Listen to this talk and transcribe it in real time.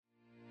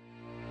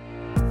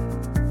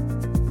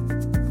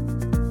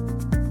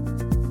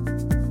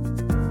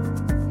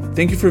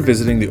Thank you for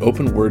visiting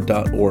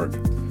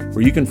theopenword.org,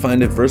 where you can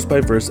find a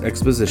verse-by-verse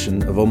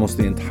exposition of almost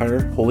the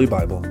entire Holy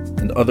Bible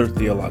and other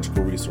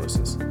theological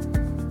resources.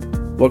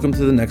 Welcome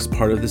to the next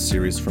part of this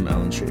series from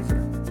Alan Schaefer.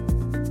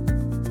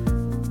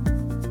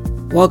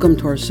 Welcome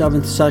to our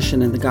 7th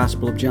session in the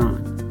Gospel of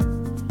John.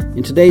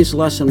 In today's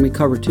lesson, we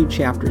cover 2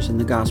 chapters in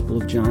the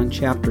Gospel of John.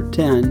 Chapter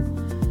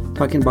 10,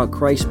 talking about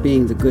Christ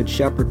being the Good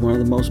Shepherd, one of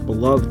the most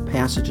beloved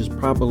passages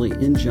probably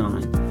in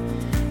John.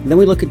 And then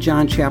we look at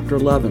John chapter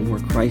 11, where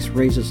Christ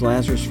raises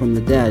Lazarus from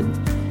the dead,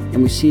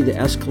 and we see the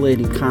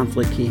escalating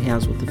conflict he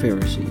has with the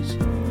Pharisees.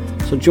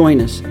 So join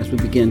us as we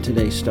begin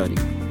today's study.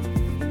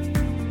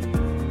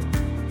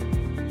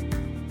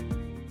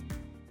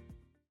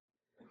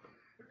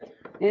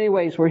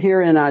 Anyways, we're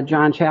here in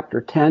John chapter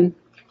 10,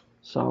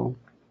 so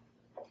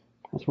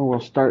that's where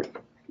we'll start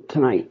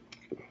tonight.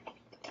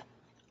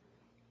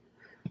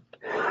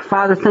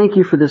 Father, thank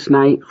you for this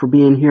night, for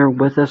being here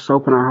with us.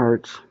 Open our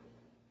hearts.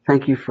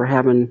 Thank you for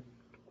having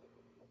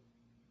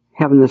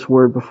this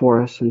word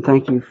before us. And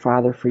thank you,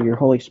 Father, for your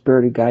Holy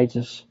Spirit who guides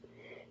us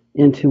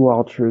into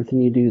all truth.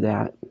 And you do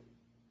that.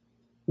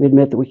 We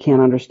admit that we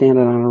can't understand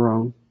it on our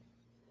own.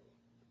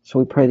 So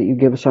we pray that you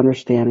give us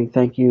understanding.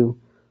 Thank you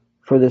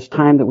for this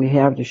time that we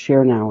have to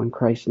share now. In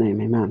Christ's name,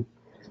 amen.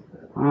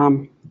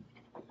 In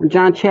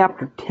John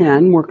chapter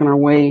 10, working our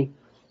way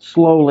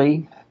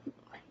slowly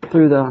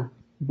through the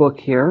book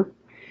here.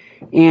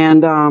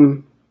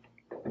 And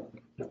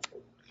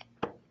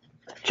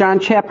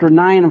John chapter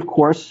 9, of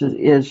course,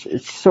 is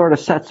sort of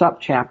sets up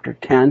chapter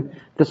 10.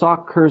 This all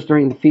occurs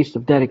during the Feast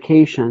of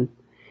Dedication.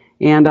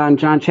 And on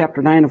John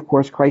chapter 9, of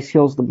course, Christ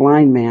heals the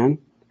blind man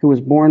who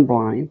was born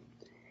blind.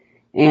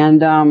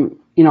 And,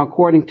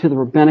 according to the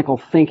rabbinical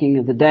thinking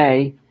of the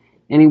day,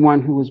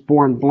 anyone who was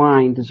born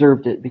blind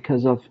deserved it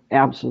because of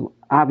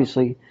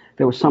obviously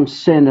there was some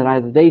sin that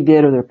either they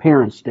did or their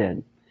parents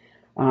did.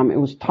 It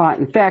was taught.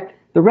 In fact,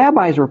 the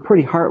rabbis were a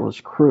pretty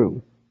heartless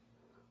crew.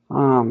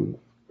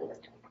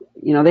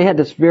 They had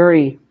this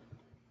very,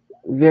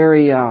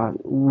 very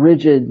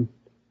rigid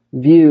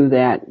view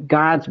that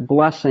God's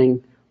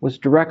blessing was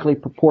directly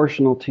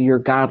proportional to your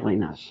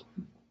godliness.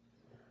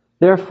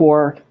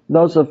 Therefore,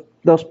 those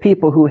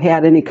people who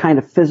had any kind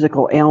of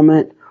physical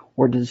ailment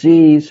or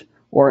disease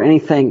or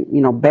anything,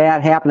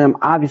 bad happen to them,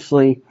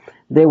 obviously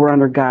they were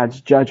under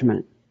God's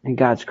judgment and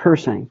God's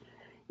cursing.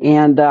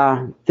 And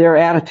their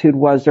attitude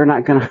was they're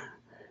not going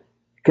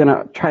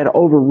to try to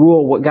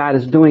overrule what God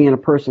is doing in a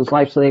person's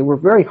life. So they were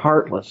very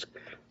heartless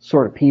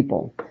sort of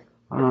people,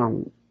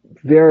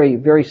 very,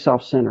 very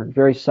self-centered,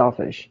 very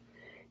selfish.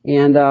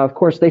 And of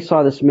course, they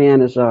saw this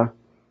man as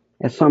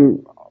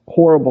some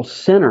horrible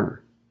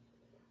sinner,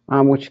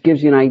 which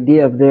gives you an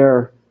idea of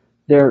their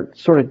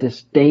sort of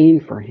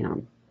disdain for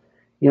him.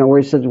 Where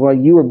he says, "Well,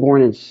 you were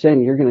born in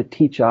sin. You're going to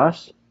teach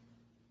us.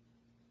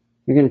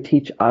 You're going to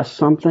teach us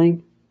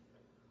something."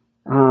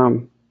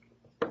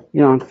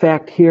 In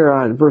fact, here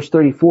in verse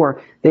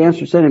 34, they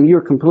answered, said to him, "You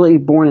are completely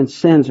born in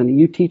sins, and are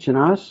you teaching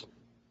us?"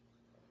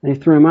 And he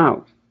threw him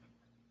out.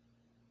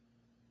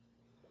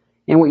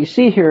 And what you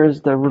see here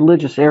is the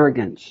religious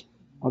arrogance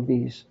of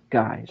these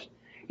guys.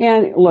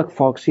 And look,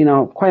 folks,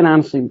 quite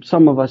honestly,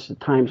 some of us at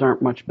times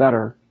aren't much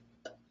better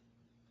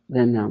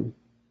than them.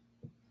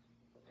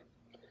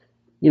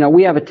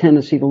 We have a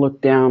tendency to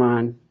look down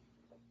on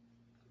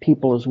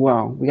people as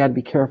well. We got to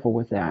be careful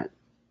with that.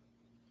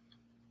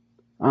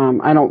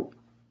 I don't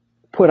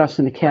put us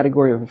in the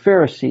category of a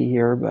Pharisee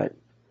here, but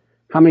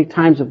how many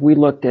times have we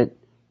looked at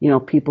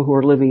people who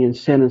are living in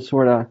sin and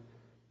sort of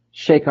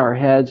shake our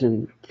heads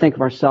and think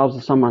of ourselves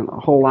as someone a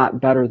whole lot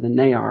better than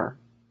they are,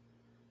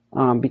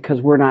 because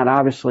we're not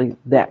obviously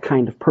that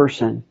kind of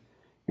person.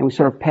 And we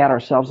sort of pat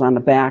ourselves on the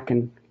back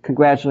and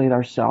congratulate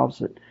ourselves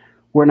that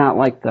we're not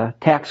like the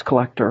tax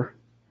collector,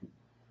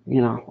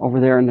 over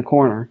there in the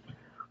corner.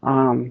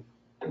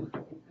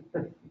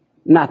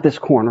 Not this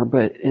corner,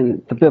 but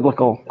in the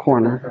biblical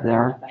corner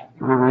there.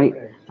 All right.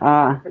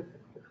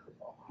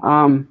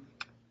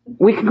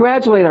 We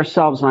congratulate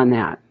ourselves on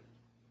that.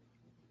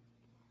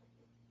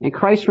 And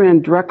Christ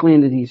ran directly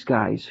into these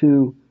guys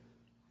who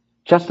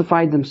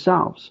justified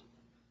themselves.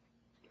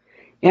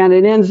 And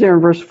it ends there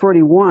in verse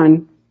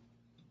 41,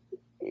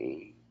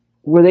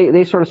 where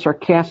they sort of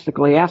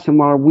sarcastically ask him,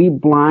 "Well, are we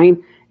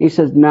blind?" He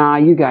says, "Nah,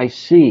 you guys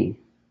see."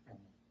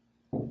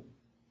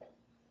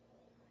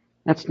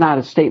 That's not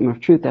a statement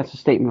of truth. That's a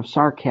statement of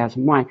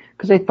sarcasm. Why?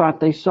 Because they thought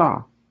they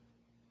saw.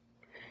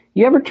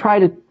 You ever try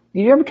to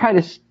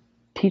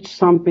teach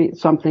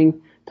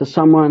something to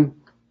someone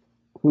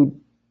who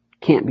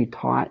can't be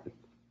taught?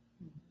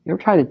 You ever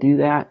try to do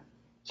that?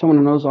 Someone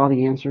who knows all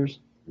the answers?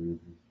 I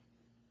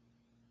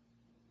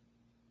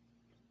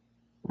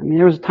mean,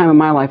 there was a time in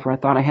my life where I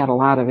thought I had a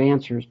lot of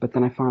answers, but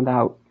then I found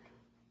out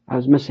I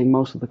was missing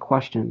most of the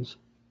questions.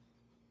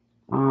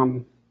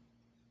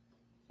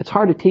 It's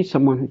hard to teach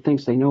someone who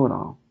thinks they know it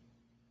all.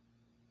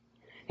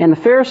 And the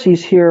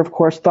Pharisees here, of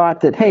course,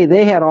 thought that, hey,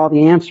 they had all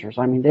the answers.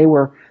 I mean, they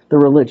were the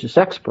religious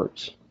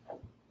experts.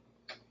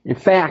 In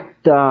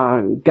fact,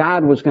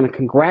 God was going to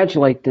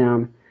congratulate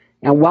them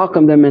and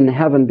welcome them into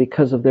heaven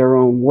because of their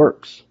own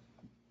works,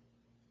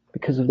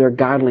 because of their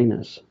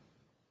godliness.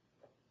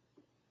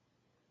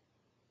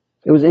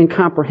 It was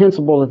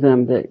incomprehensible to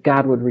them that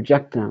God would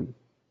reject them.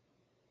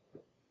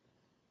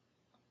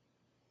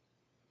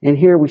 And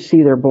here we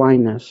see their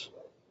blindness.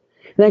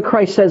 And then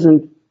Christ says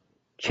in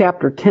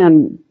chapter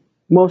 10,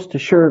 most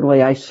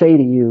assuredly I say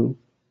to you,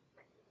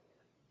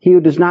 he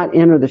who does not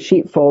enter the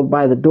sheepfold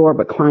by the door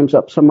but climbs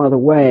up some other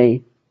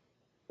way,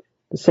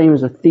 the same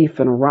as a thief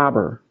and a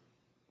robber.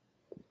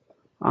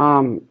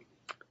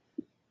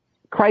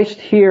 Christ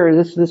here,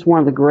 this is one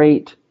of the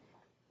great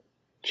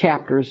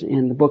chapters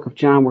in the book of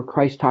John where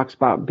Christ talks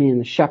about being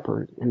the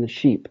shepherd and the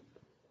sheep.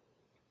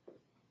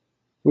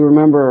 We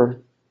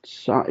remember,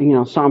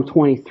 Psalm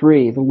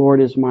 23, the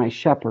Lord is my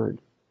shepherd.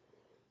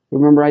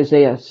 Remember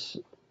Isaiah,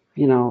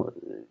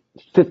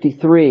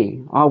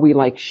 53, all we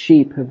like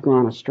sheep have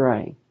gone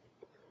astray.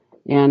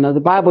 And the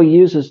Bible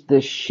uses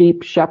the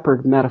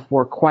sheep-shepherd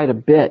metaphor quite a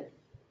bit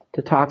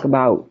to talk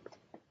about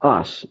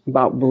us,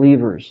 about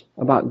believers,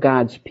 about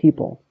God's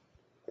people.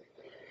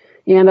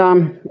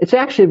 And it's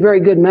actually a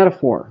very good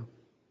metaphor.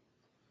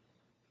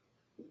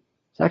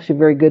 It's actually a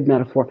very good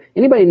metaphor.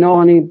 Anybody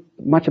know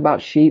much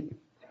about sheep?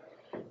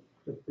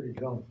 They're pretty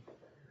dumb.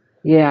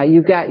 Yeah,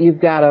 you've got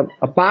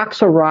a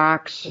box of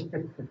rocks,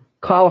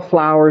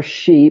 cauliflower,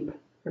 sheep.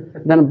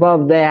 Then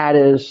above that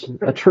is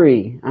a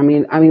tree.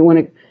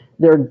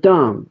 They're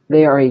dumb.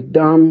 They are a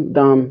dumb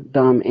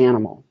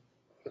animal.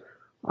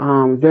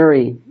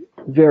 Very,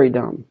 very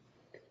dumb.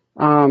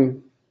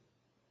 You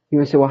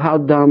may say, well, how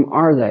dumb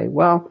are they?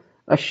 Well,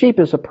 a sheep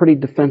is a pretty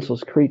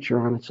defenseless creature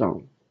on its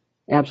own.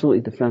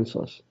 Absolutely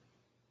defenseless.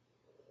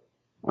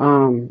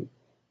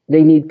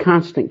 They need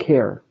constant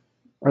care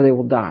or they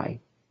will die.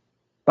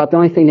 About the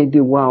only thing they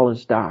do well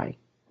is die.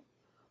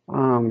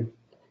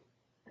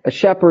 A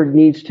shepherd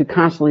needs to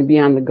constantly be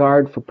on the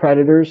guard for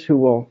predators who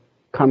will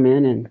come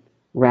in and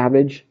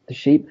ravage the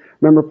sheep.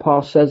 Remember,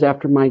 Paul says,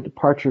 after my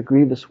departure,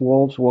 grievous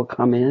wolves will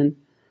come in,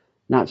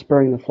 not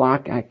sparing the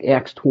flock,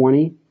 Acts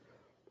 20.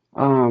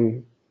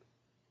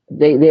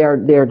 They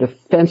are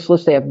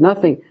defenseless. They have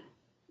nothing.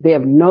 They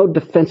have no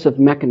defensive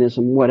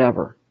mechanism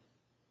whatever.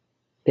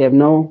 They have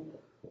no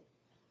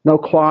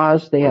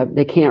claws.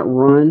 They can't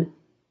run.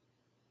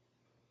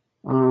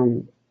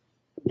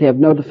 They have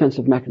no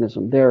defensive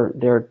mechanism.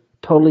 They're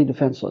totally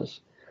defenseless.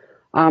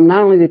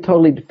 Not only are they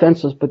totally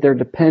defenseless, but they're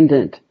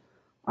dependent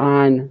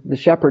on the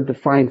shepherd to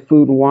find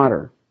food and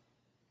water.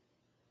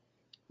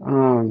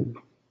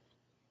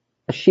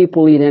 A sheep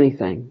will eat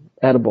anything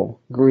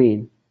edible,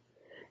 green.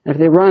 And if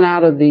they run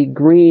out of the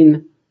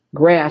green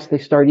grass, they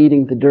start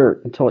eating the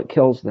dirt until it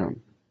kills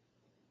them.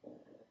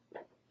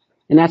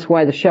 And that's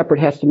why the shepherd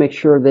has to make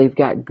sure they've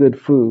got good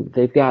food.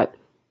 They've got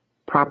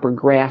proper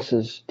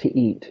grasses to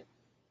eat.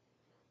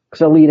 Because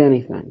they'll eat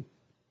anything.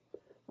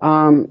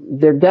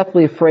 They're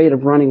deathly afraid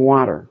of running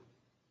water.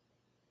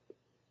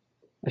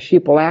 A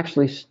sheep will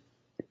actually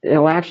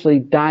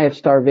die of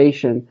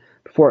starvation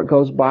before it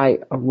goes by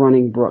a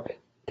running brook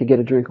to get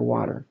a drink of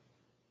water.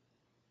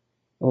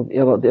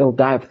 It'll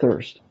die of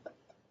thirst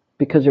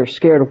because they're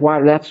scared of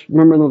water.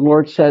 Remember the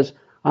Lord says,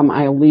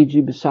 I'll lead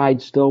you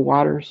beside still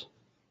waters.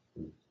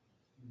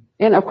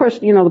 And of course,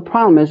 the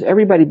problem is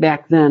everybody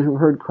back then who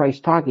heard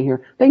Christ talking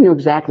here, they knew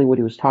exactly what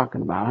he was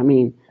talking about.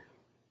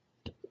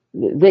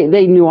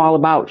 They knew all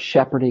about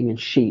shepherding and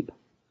sheep.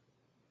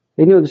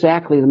 They knew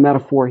exactly the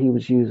metaphor he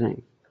was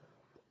using.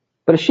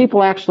 But a sheep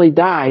will actually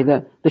die.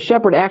 The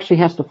shepherd actually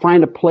has to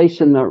find a place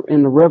in the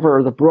river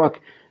or the brook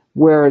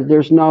where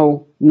there's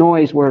no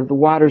noise, where the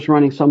water's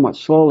running somewhat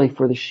slowly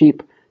for the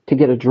sheep to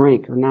get a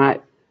drink, or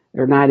not,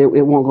 it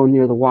won't go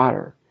near the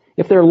water.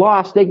 If they're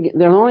lost, they're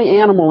the only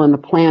animal on the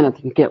planet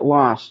that can get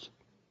lost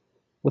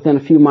within a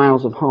few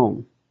miles of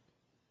home,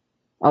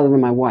 other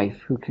than my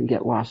wife, who can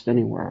get lost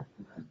anywhere.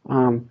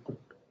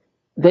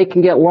 They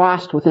can get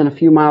lost within a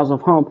few miles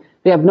of home.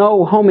 They have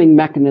no homing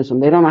mechanism.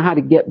 They don't know how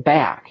to get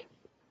back.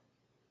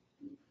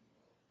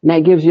 And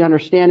that gives you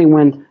understanding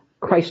when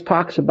Christ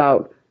talks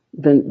about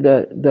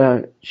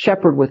the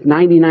shepherd with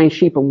 99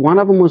 sheep and one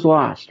of them was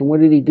lost. And what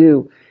did he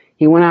do?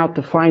 He went out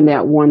to find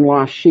that one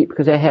lost sheep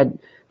because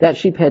that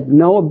sheep had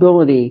no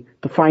ability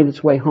to find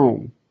its way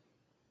home.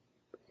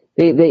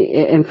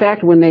 In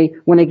fact, when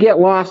they get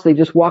lost, they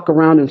just walk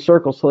around in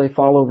circles till they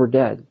fall over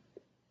dead.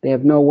 They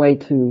have no way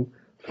to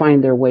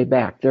find their way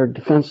back. They're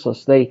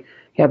defenseless. They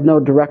have no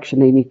direction.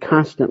 They need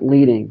constant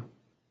leading.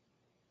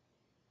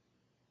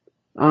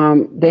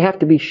 They have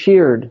to be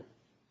sheared.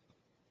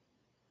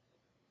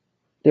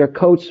 Their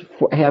coats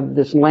have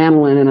this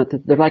lanolin in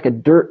it. They're like a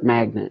dirt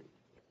magnet.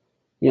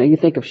 You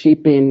think of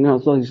sheep being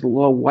these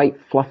little white,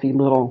 fluffy,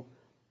 little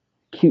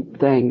cute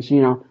things.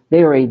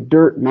 They are a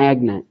dirt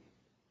magnet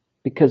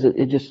because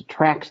it just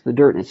attracts the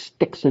dirt and it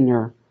sticks in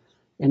their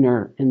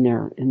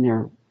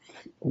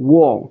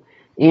wool.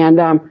 And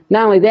not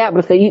only that, but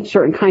if they eat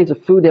certain kinds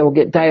of food, they will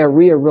get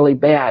diarrhea really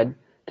bad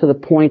to the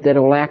point that it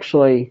will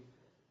actually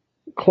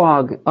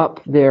clog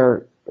up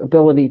their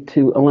ability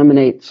to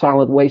eliminate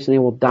solid waste and they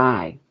will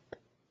die.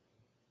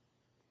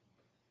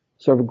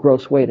 Sort of a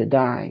gross way to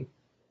die.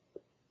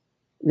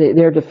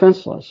 They're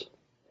defenseless.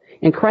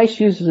 And Christ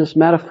uses this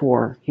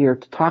metaphor here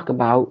to talk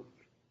about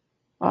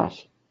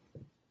us.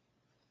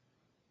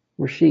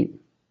 We're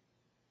sheep.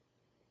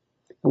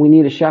 And we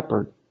need a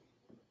shepherd.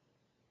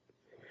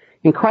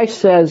 And Christ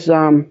says,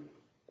 the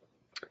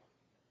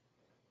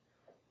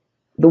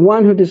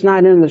one who does not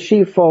enter the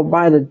sheepfold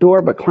by the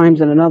door but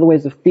climbs in another way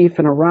is a thief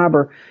and a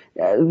robber.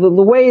 The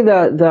way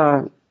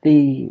the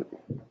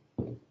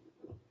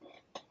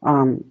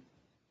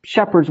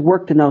shepherds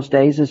worked in those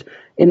days is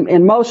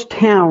in most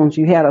towns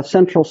you had a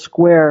central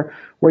square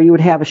where you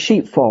would have a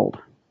sheepfold.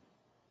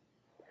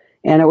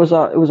 And it was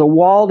a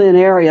walled in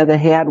area that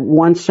had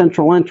one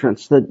central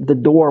entrance, the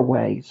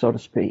doorway, so to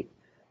speak.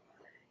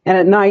 And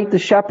at night the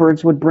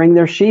shepherds would bring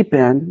their sheep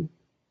in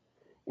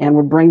and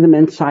would bring them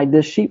inside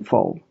this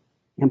sheepfold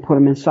and put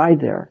them inside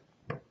there.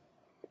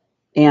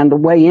 And the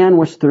way in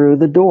was through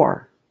the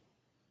door.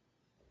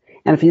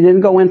 And if you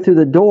didn't go in through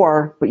the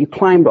door, but you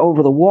climbed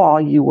over the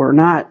wall, you were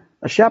not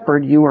a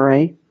shepherd, you were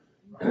a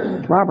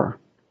robber,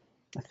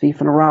 a thief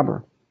and a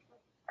robber.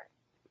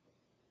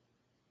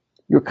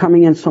 You're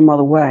coming in some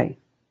other way.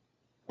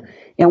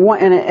 And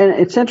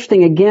it's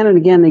interesting, again and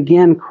again and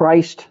again,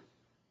 Christ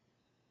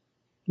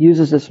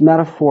uses this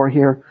metaphor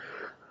here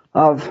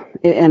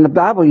and the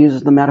Bible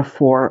uses the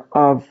metaphor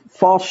of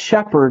false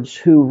shepherds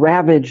who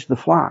ravage the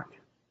flock.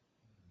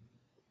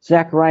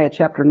 Zechariah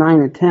chapter 9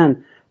 and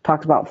 10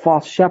 talks about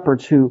false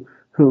shepherds who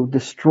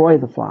destroy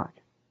the flock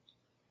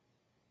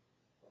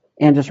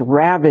and just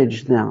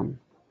ravage them.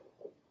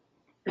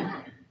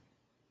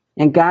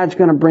 And God's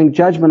going to bring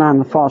judgment on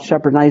the false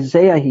shepherd. In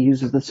Isaiah, he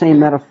uses the same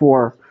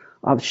metaphor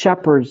of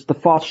shepherds, the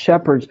false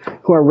shepherds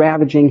who are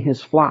ravaging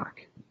his flock.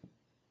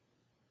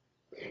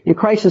 And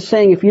Christ is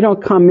saying, if you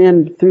don't come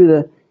in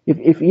through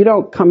if you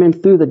don't come in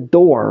through the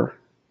door,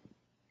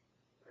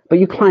 but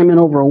you climb in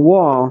over a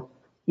wall,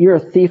 you're a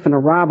thief and a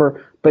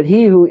robber. But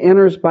he who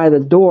enters by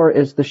the door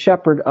is the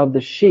shepherd of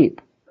the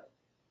sheep.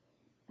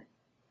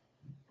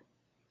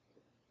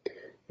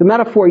 The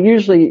metaphor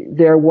usually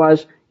there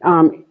was,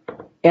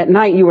 at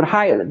night you would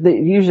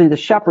usually the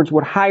shepherds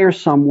would hire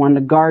someone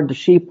to guard the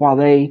sheep while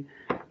they,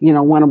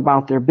 went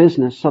about their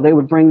business. So they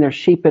would bring their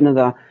sheep into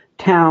the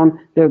town.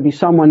 There would be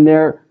someone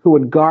there who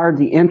would guard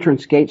the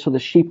entrance gate so the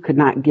sheep could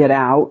not get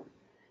out.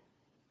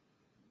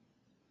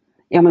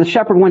 And when the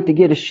shepherd went to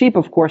get his sheep,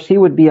 of course, he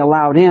would be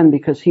allowed in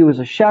because he was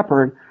a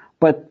shepherd,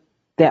 but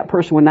that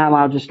person would not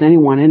allow just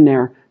anyone in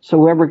there. So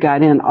whoever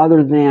got in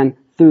other than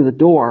through the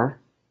door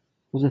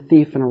was a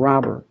thief and a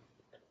robber,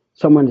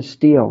 someone to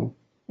steal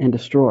and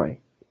destroy.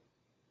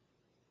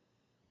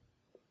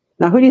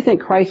 Now, who do you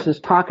think Christ is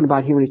talking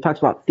about here when he talks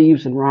about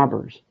thieves and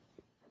robbers?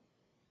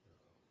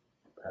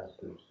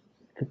 Pastors.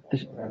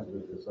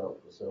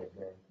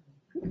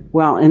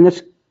 Well, in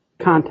this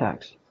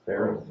context,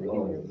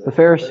 Pharisees. the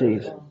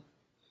Pharisees.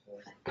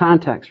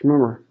 Context,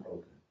 remember.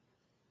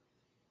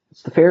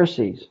 It's the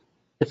Pharisees.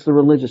 It's the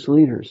religious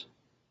leaders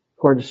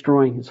who are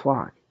destroying his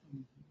flock.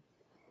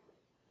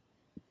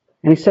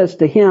 And he says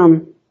to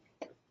him,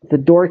 the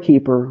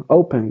doorkeeper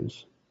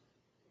opens.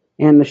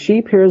 And the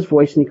sheep hear his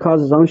voice, and he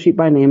calls his own sheep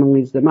by name and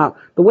leads them out.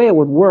 The way it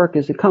would work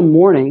is that come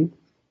morning,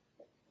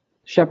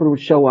 the shepherd would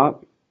show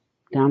up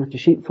down at the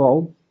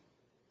sheepfold,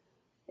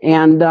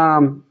 and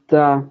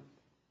the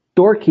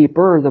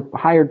doorkeeper, or the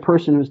hired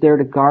person who's there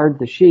to guard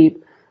the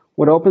sheep,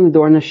 would open the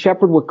door, and the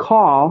shepherd would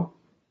call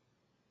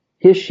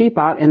his sheep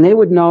out, and they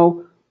would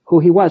know who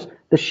he was.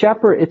 The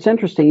shepherd, it's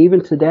interesting,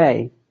 even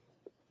today,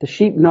 the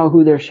sheep know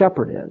who their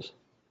shepherd is.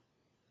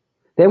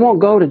 They won't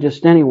go to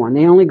just anyone.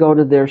 They only go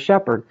to their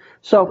shepherd.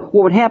 So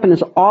what would happen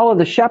is all of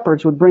the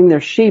shepherds would bring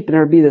their sheep, and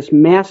there would be this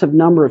massive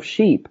number of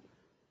sheep,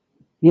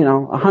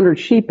 100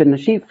 sheep in the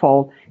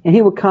sheepfold, and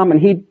he would come and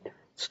he'd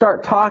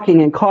start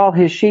talking and call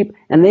his sheep,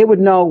 and they would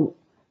know,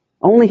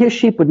 only his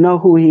sheep would know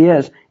who he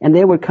is, and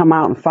they would come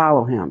out and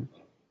follow him.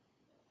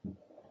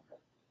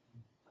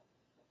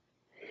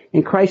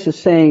 And Christ is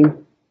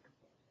saying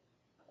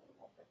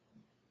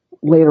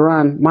later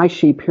on, my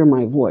sheep hear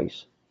my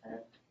voice.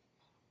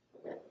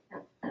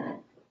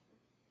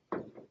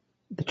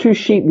 The true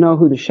sheep know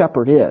who the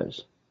shepherd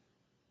is.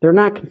 They're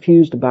not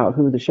confused about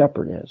who the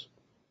shepherd is.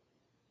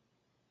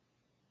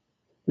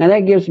 Now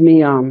that gives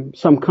me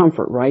some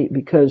comfort, right?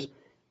 Because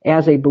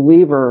as a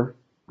believer,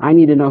 I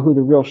need to know who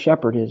the real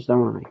shepherd is,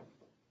 don't I?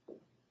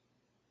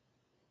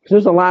 Because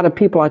there's a lot of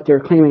people out there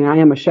claiming, I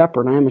am a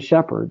shepherd, I am a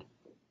shepherd.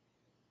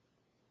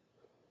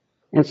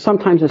 And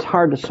sometimes it's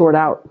hard to sort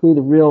out who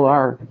the real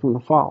are from the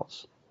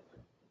false.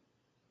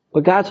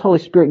 But God's Holy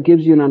Spirit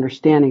gives you an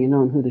understanding and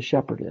knowing who the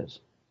shepherd is.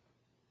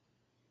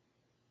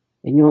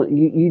 And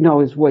you know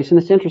his voice. And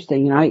it's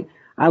interesting, I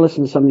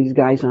listen to some of these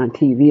guys on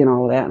TV and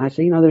all of that, and I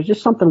say, there's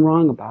just something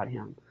wrong about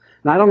him.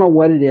 And I don't know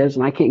what it is,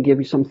 and I can't give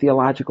you some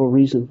theological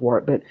reason for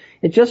it, but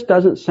it just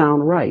doesn't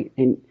sound right.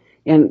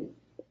 And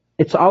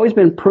it's always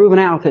been proven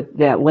out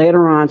that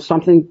later on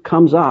something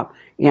comes up,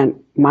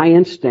 and my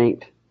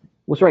instinct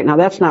was right. Now,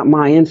 that's not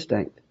my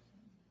instinct.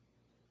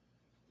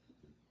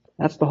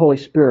 That's the Holy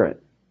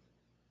Spirit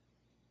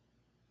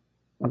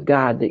of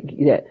God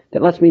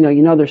that lets me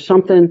know, there's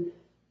something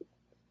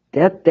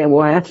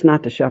Well, that's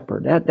not the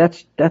shepherd.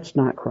 That's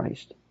not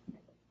Christ.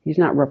 He's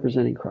not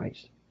representing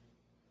Christ.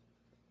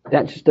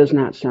 That just does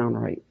not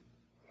sound right.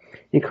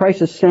 And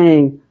Christ is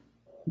saying,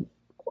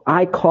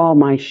 I call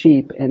my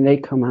sheep and they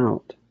come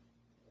out.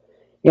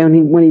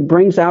 And when he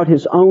brings out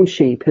his own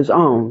sheep, his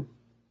own,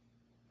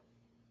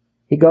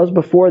 he goes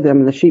before them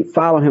and the sheep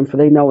follow him for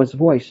they know his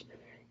voice.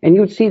 And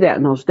you would see that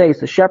in those days.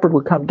 The shepherd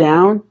would come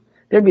down.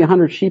 There'd be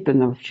 100 sheep in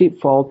the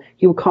sheepfold.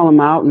 He would call them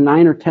out, and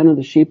 9 or 10 of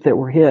the sheep that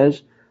were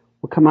his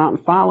would come out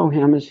and follow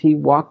him as he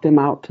walked them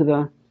out to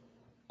the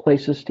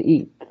places to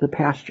eat, to the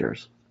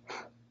pastures.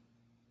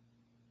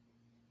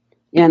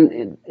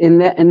 And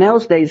in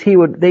those days, he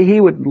would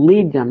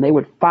lead them. They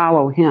would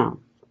follow him.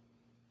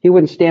 He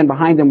wouldn't stand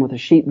behind them with a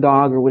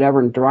sheepdog or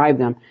whatever and drive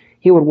them.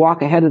 He would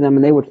walk ahead of them,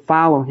 and they would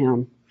follow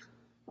him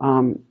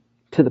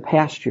to the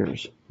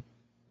pastures.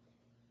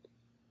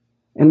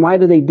 And why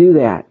do they do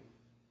that?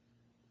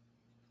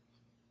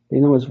 They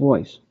know his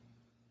voice.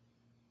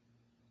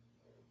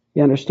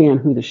 They understand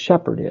who the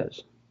shepherd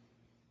is.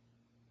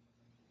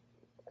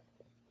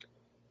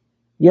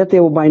 Yet they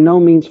will by no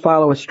means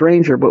follow a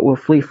stranger, but will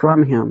flee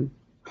from him.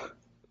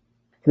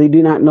 They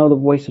do not know the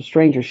voice of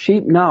strangers.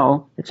 Sheep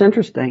know. It's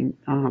interesting.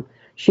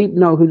 Sheep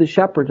know who the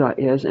shepherd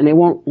is, and they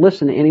won't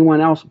listen to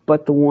anyone else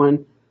but the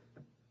one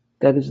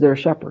that is their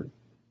shepherd.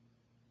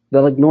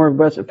 They'll ignore the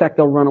rest. In fact,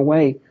 they'll run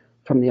away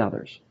from the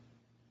others.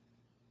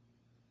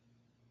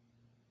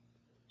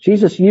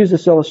 Jesus used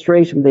this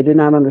illustration, but they did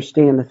not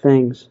understand the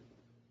things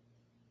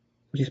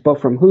which he spoke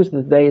from. Who's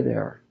the they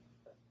there?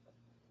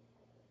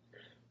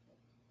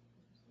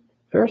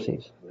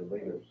 Pharisees.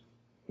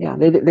 Yeah,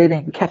 they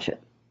didn't catch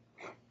it.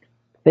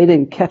 They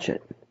didn't catch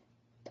it.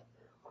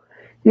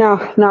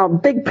 Now,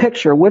 big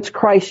picture, what's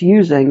Christ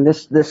using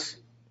this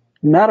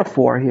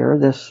metaphor here,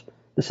 this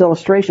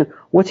illustration?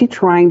 What's he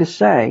trying to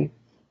say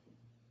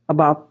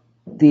about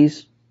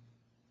these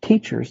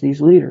teachers,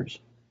 these leaders?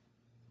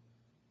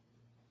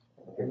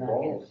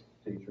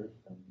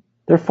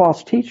 They're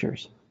false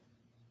teachers.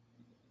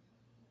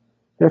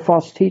 They're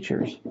false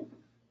teachers.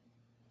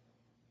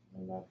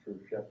 They're not true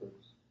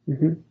shepherds.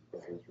 Mm-hmm.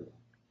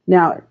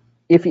 Now,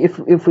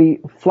 if we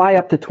fly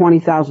up to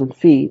 20,000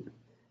 feet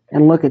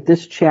and look at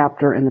this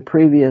chapter and the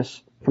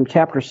previous, from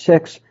chapter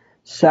 6,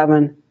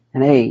 7,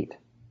 and 8,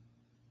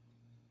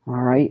 all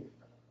right,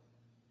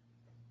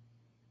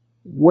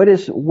 what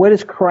is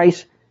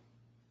Christ,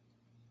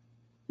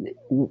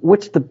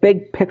 what's the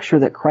big picture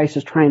that Christ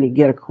is trying to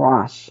get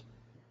across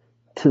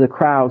to the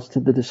crowds, to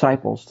the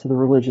disciples, to the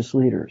religious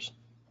leaders?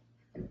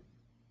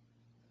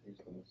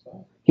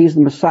 He's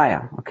the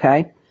Messiah,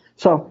 okay?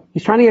 So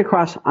he's trying to get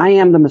across, I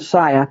am the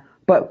Messiah,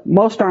 but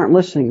most aren't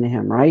listening to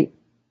him, right?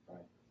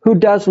 Who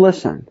does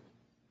listen?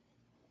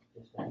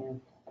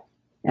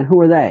 And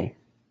who are they?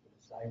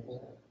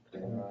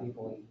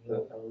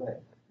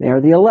 They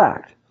are the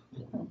elect.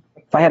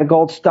 If I had a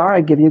gold star,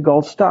 I'd give you a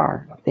gold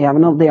star. They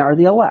are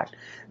the elect.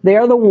 They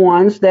are the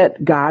ones that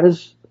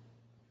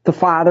the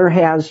Father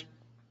has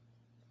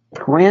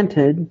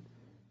granted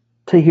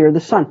to hear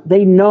the Son.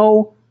 They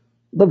know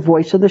the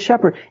voice of the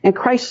shepherd. And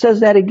Christ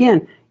says that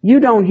again. You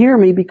don't hear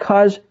me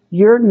because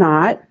you're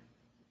not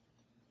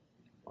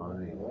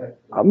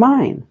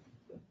mine.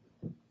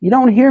 You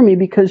don't hear me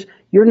because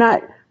you're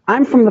not,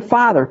 I'm from the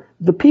Father.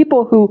 The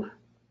people who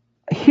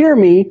hear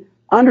me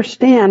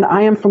understand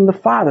I am from the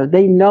Father.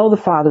 They know the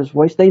Father's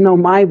voice. They know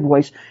my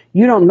voice.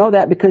 You don't know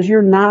that because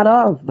you're not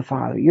of the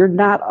Father. You're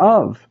not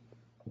of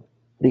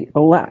the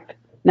elect.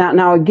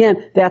 Now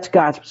again, that's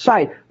God's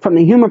side. From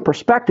the human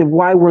perspective,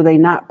 why were they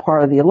not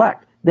part of the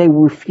elect? They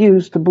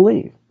refused to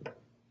believe.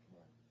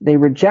 They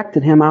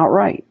rejected him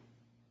outright.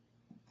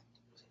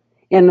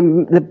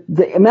 And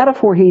the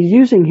metaphor he's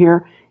using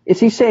here is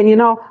he's saying,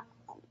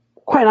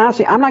 quite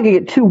honestly, I'm not going to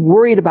get too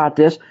worried about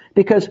this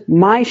because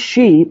my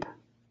sheep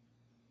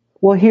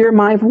will hear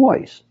my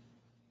voice.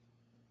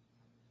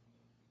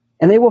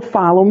 And they will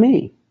follow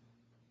me.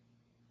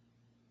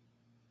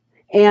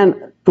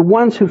 And the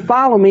ones who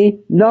follow me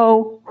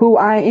know who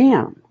I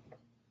am.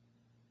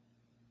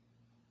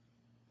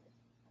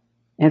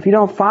 And if you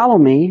don't follow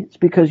me, it's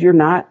because you're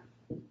not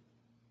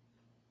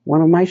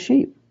one of my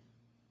sheep.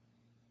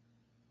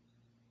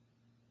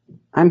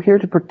 I'm here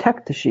to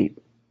protect the sheep,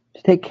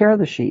 to take care of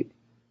the sheep,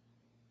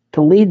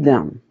 to lead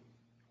them.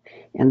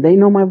 And they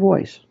know my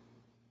voice.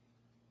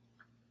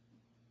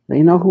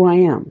 They know who I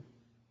am.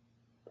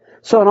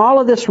 So in all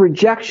of this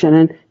rejection,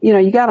 and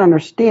you got to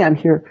understand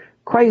here,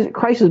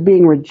 Christ is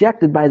being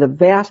rejected by the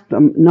vast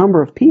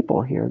number of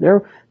people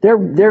here.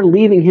 They're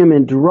leaving him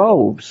in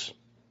droves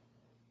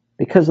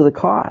because of the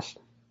cost.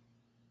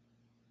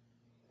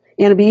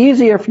 And it'd be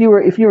easier if you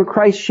were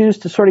Christ's shoes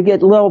to sort of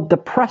get a little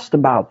depressed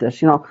about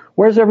this.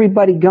 Where's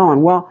everybody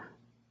going? Well,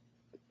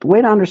 the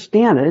way to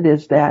understand it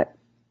is that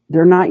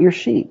they're not your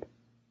sheep.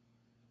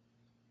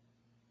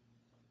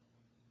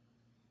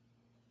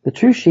 The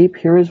true sheep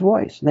hear his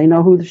voice. They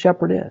know who the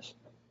shepherd is.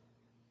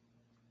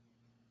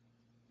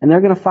 And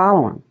they're going to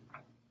follow him.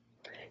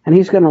 And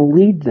he's going to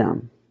lead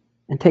them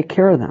and take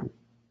care of them.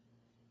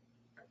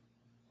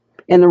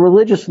 And the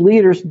religious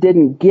leaders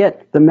didn't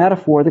get the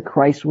metaphor that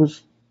Christ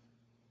was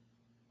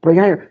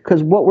bringing here.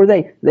 Because what were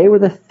they? They were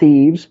the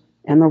thieves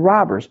and the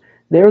robbers.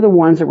 They were the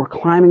ones that were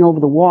climbing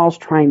over the walls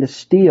trying to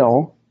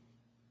steal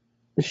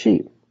the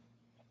sheep.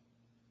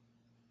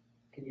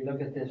 Can you look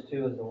at this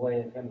too as a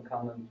way of him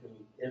coming to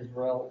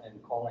Israel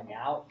and calling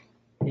out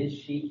his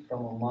sheep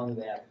from among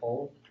that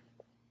fold?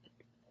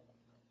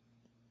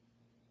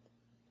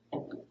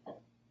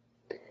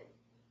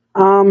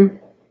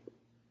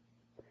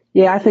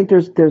 Yeah, I think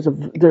there's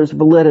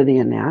validity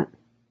in that.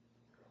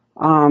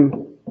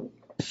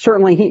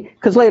 Certainly,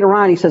 because later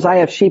on he says, "I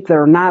have sheep that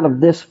are not of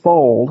this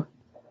fold,"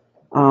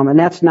 and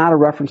that's not a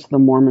reference to the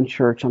Mormon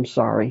Church. I'm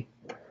sorry,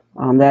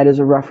 that is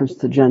a reference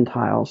to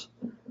Gentiles,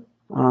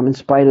 in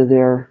spite of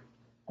their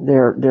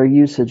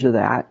usage of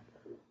that.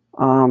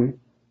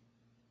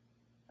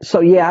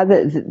 So yeah,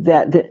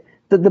 the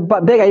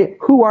big idea,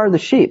 who are the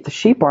sheep? The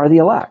sheep are the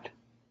elect.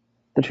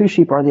 The true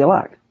sheep are the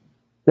elect.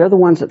 They're the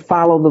ones that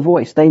follow the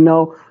voice. They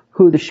know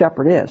who the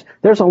shepherd is.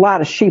 There's a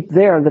lot of sheep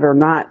there that are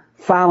not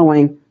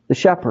following the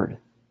shepherd,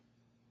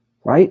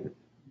 right?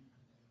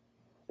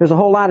 There's a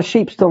whole lot of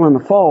sheep still in the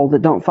fold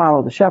that don't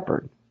follow the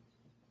shepherd.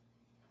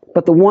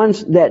 But the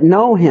ones that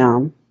know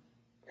him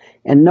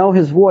and know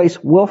his voice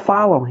will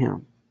follow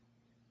him.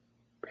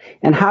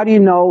 And how do you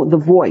know the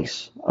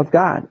voice of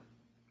God?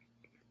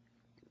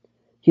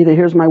 He that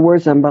hears my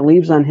words and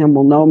believes on him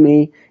will know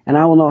me, and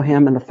I will know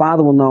him, and the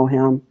Father will know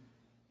him.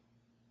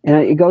 And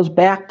it goes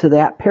back to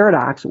that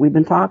paradox that we've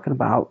been talking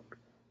about.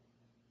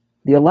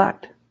 The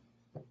elect.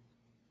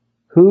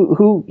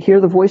 Who hear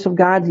the voice of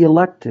God? The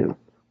elect do.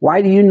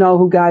 Why do you know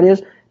who God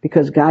is?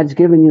 Because God's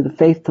given you the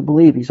faith to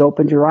believe. He's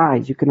opened your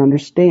eyes. You can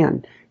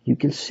understand. You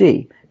can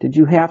see. Did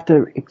you have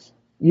to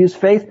use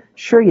faith?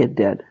 Sure you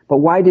did. But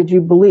why did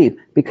you believe?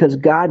 Because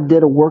God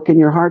did a work in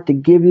your heart to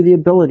give you the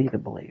ability to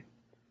believe.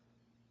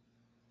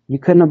 You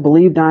couldn't have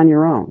believed on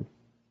your own.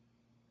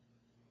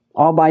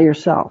 All by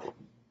yourself.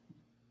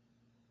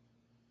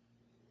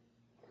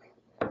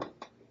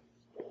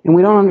 And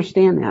we don't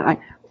understand that.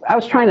 I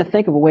was trying to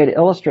think of a way to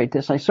illustrate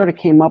this. I sort of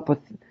came up with,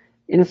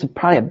 and it's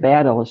probably a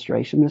bad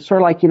illustration. It's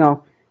sort of like,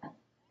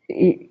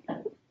 if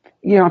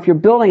you're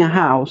building a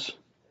house,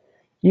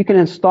 you can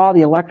install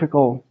the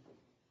electrical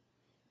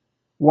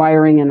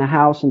wiring in the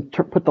house and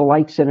put the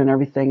lights in and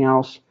everything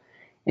else.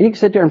 And you can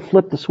sit there and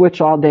flip the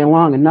switch all day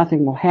long and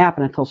nothing will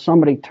happen until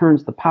somebody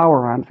turns the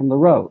power on from the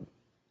road.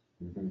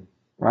 Mm-hmm.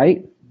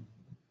 Right?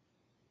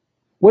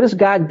 What has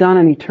God done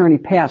in eternity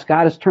past?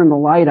 God has turned the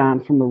light on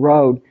from the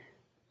road.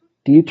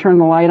 Do you turn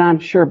the light on?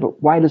 Sure,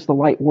 but why does the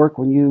light work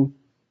when you,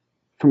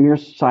 from your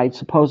side,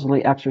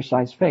 supposedly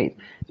exercise faith?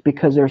 It's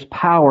because there's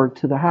power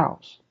to the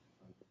house.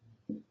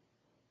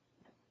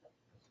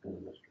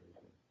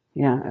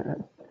 Yeah,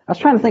 I was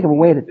trying to think of a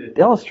way to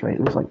illustrate it.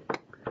 It was like,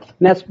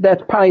 and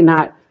that's probably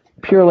not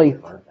purely,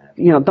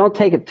 don't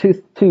take it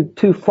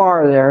too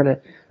far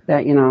there.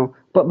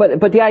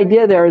 But the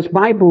idea there is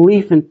my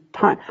belief in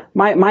time,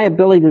 my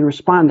ability to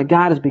respond to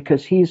God is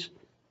because He's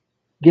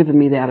given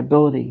me that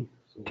ability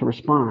to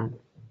respond.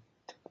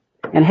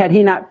 And had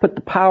He not put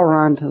the power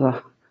on to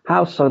the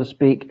house, so to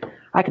speak,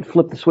 I could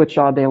flip the switch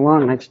all day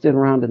long and I'd sit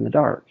around in the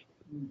dark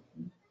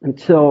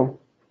until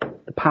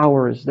the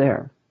power is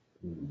there.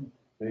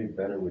 Maybe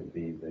better would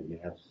be that you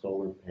have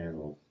solar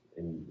panels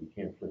and you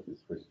can't flip the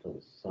switch till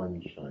the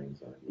sun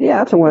shines on you. Yeah,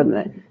 that's a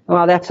one.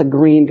 Well, that's a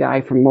green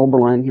guy from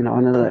Moberland,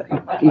 another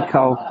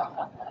eco.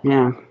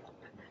 Yeah,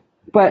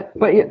 but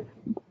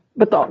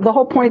the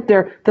whole point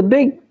there, the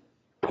big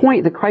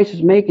point that Christ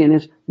is making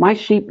is my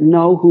sheep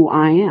know who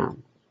I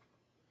am,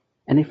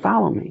 and they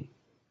follow me.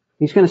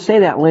 He's going to say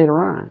that later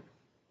on.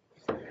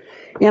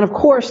 And of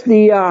course,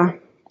 they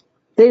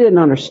didn't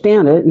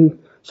understand it, and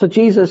so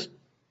Jesus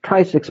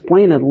tries to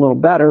explain it a little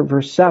better.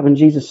 Verse 7,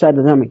 Jesus said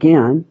to them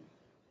again,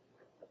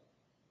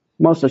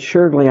 most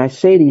assuredly, I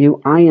say to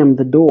you, I am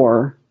the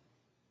door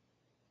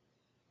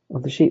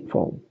of the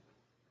sheepfold.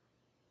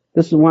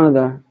 This is one of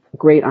the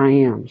great I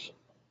ams.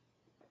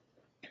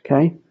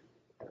 Okay?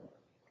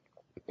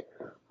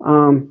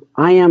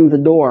 I am the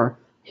door.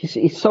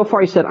 So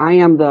far he said, I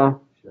am the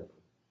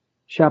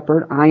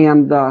shepherd. I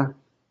am the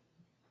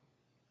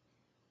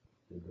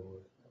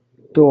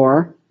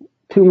door.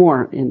 Two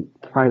more in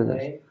prior to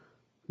this.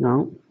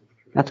 No,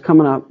 that's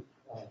coming up.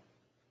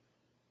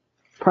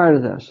 Prior to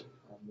this.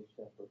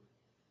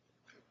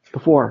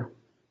 Before.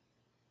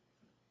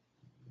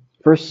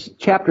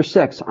 Chapter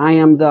 6, I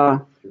am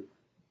the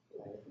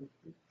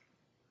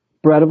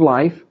bread of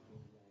life.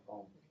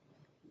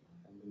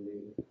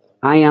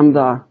 I am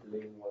the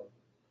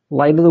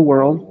light of the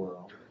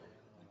world.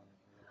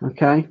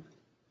 Okay?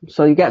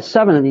 So you got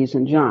 7 of these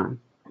in John.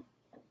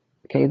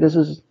 Okay,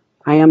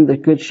 I am the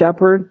good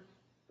shepherd.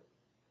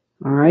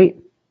 All right?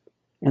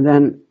 And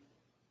then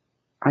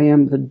I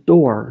am the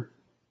door.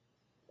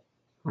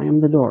 I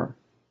am the door.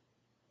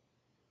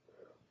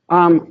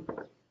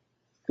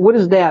 What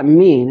does that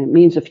mean? It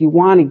means if you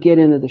want to get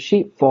into the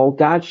sheepfold,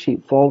 God's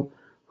sheepfold,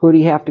 who do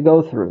you have to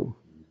go through?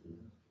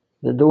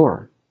 The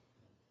door.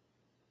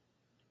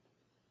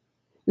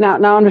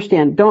 Now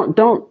understand,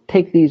 don't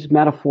take these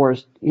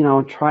metaphors,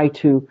 try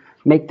to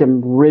make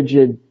them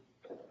rigid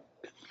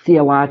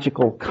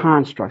theological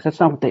constructs. That's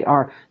not what they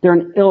are. They're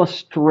an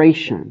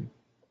illustration.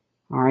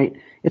 All right?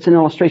 It's an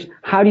illustration.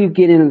 How do you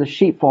get into the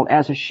sheepfold?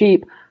 As a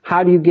sheep,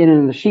 how do you get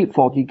into the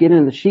sheepfold? You get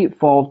into the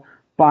sheepfold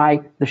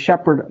by the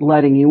shepherd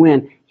letting you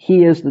in.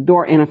 He is the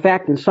door. And in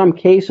fact, in some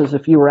cases,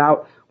 if you were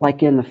out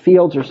like in the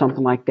fields or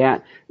something like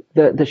that,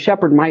 the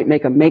shepherd might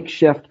make a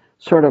makeshift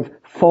sort of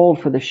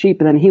fold for the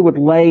sheep, and then he would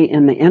lay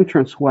in the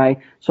entranceway,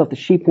 so if the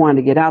sheep wanted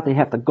to get out, they'd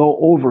have to go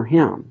over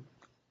him.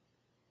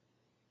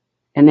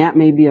 And that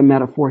may be a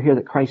metaphor here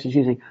that Christ is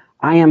using.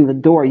 I am the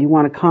door. You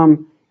want to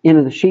come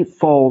into the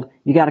sheepfold,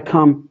 you got to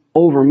come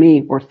over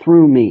me or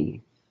through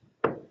me.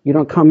 You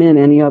don't come in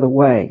any other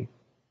way.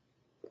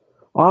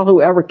 All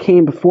who ever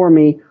came before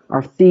me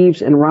are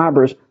thieves and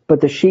robbers,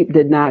 but the sheep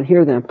did not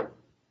hear them.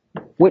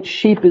 Which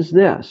sheep is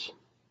this?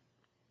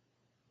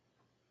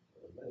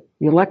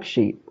 The elect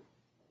sheep.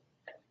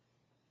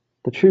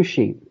 The true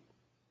sheep.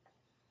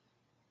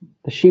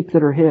 The sheep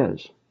that are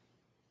his.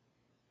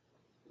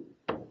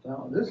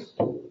 Now, this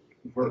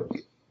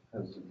verse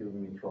has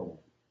given me trouble.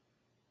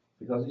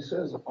 Because he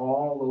says,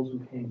 all those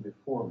who came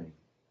before me.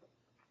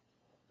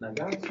 Now,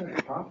 God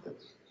sent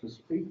prophets to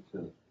speak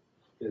to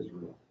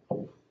Israel.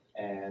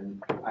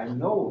 And I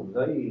know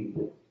they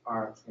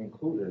aren't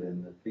included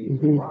in the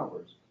thieves and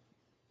robbers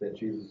that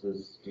Jesus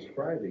is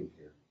describing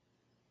here.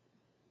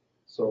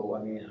 So,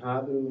 I mean,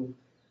 how do,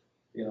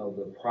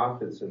 the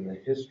prophets in the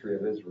history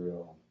of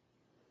Israel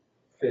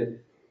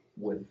fit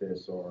with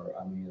this? Or,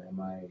 I mean, am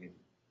I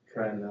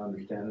trying to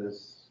understand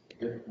this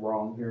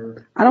wrong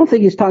here? I don't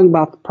think he's talking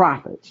about the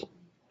prophets.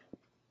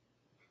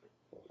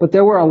 But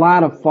there were a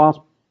lot of false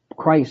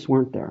Christs,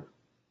 weren't there?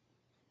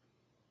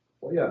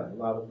 Well, yeah, a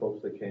lot of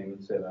folks that came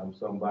and said, I'm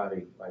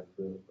somebody like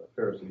the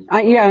Pharisees.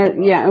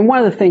 Yeah, and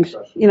one of the things,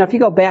 if you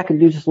go back and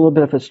do just a little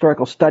bit of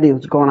historical study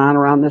that's going on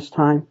around this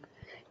time,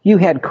 you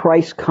had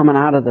Christ coming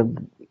out of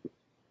the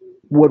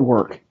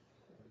woodwork.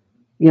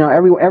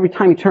 Every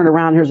time you turn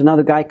around, here's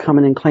another guy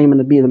coming and claiming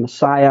to be the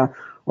Messiah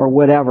or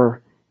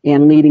whatever,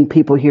 and leading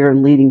people here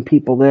and leading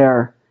people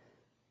there.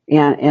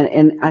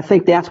 And I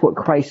think that's what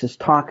Christ is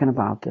talking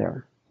about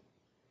there.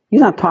 He's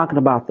not talking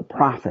about the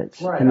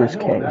prophets in this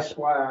case. That's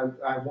why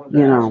I wanted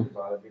to ask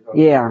about it,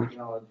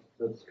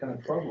 because it's kind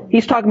of troubling.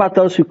 He's talking about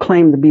those who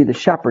claim to be the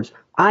shepherds.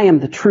 I am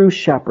the true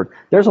shepherd.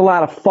 There's a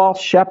lot of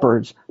false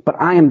shepherds,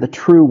 but I am the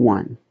true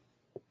one.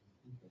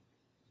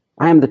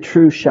 I am the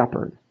true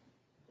shepherd.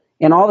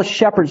 And all the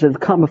shepherds that have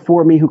come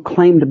before me who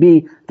claim to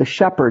be the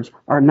shepherds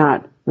are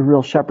not the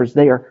real shepherds.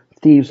 They are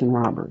thieves and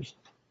robbers.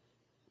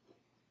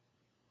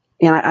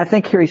 And I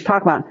think here he's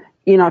talking about,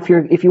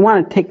 if you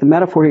want to take the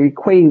metaphor here, you're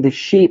equating the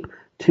sheep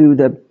to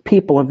the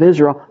people of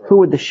Israel. Who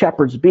would the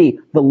shepherds be?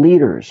 The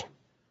leaders.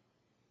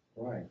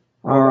 Right.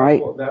 All right.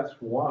 Well, that's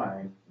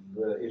why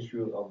the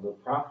issue of the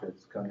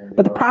prophets come in.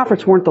 But the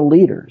prophets weren't the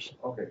leaders.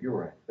 Okay, you're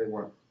right.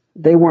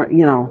 They weren't,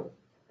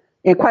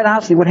 And quite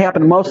honestly, what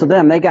happened to most of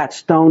them, they got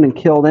stoned and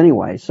killed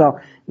anyway. So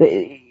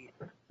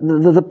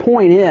the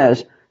point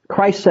is,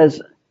 Christ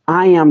says,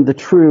 I am the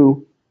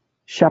true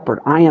shepherd.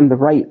 I am the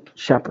right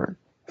shepherd.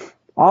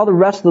 All the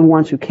rest of the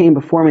ones who came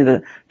before me,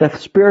 the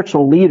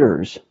spiritual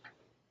leaders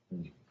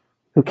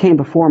who came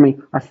before me,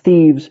 are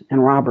thieves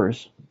and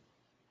robbers.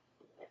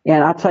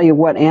 And I'll tell you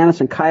what,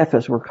 Annas and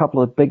Caiaphas were a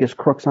couple of the biggest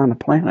crooks on the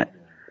planet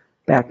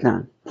back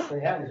then. So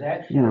that was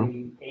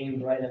actually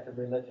aimed right at the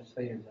religious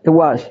leaders. It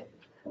was.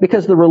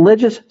 Because the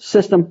religious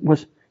system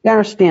was, you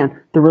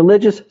understand, the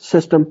religious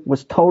system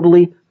was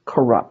totally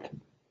corrupt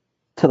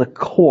to the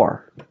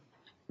core.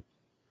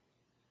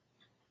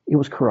 It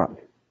was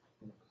corrupt.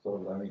 So,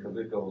 because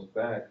it goes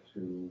back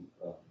to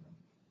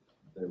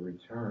the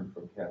return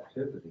from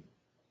captivity,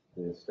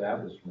 the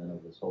establishment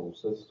of this whole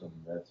system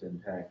that's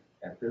intact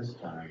at this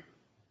time.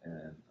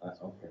 And, I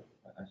see what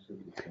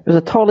you're saying. It was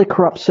a totally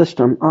corrupt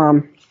system.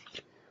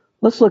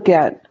 Let's look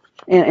at,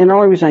 and the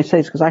only reason I say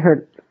this is because I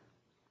heard,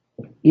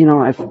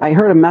 I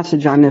heard a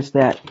message on this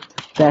that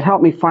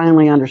helped me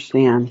finally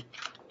understand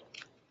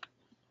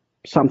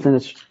something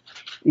that's,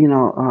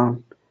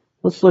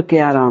 let's look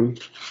at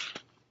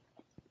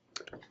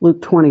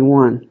Luke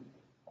 21.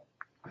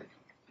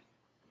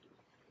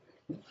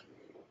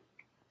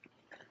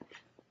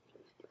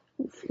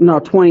 No,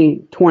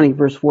 20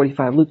 verse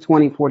 45. Luke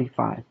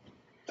 20:45.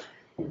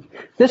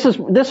 This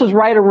is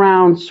right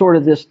around sort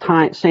of this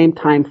same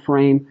time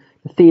frame.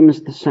 The theme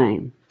is the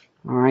same.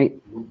 All right.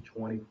 Luke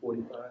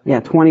 20:45.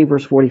 Yeah, 20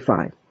 verse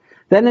 45.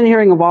 Then in the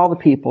hearing of all the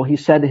people, he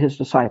said to his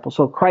disciples.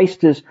 So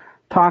Christ is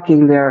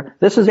talking there.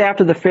 This is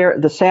after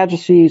the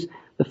Sadducees,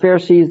 the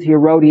Pharisees, the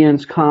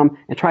Herodians come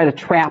and try to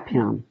trap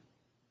him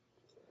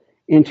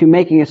into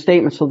making a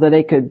statement so that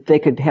they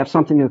could have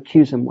something to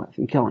accuse him with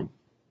and kill him.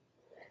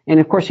 And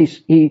of course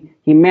he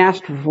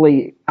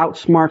masterfully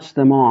outsmarts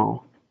them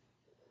all,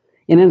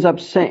 and ends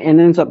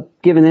up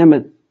giving them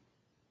a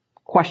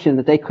question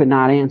that they could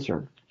not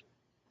answer.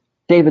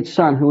 David's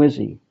son, who is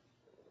he?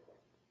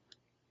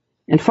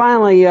 And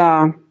finally,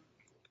 in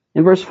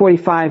verse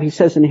 45, he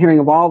says, in the hearing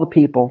of all the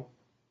people,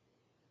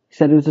 He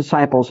said to his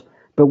disciples,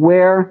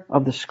 beware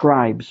of the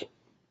scribes.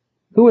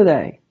 Who are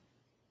they?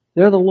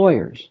 They're the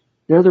lawyers.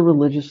 They're the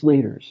religious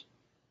leaders.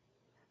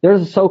 They're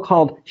the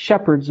so-called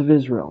shepherds of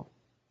Israel.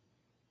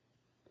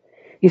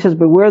 He says,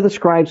 beware the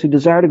scribes who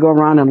desire to go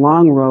around in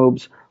long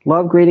robes,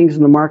 love greetings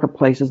in the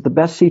marketplaces, the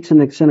best seats in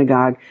the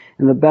synagogue,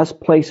 and the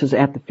best places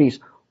at the feast.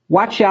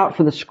 Watch out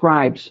for the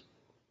scribes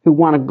who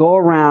want to go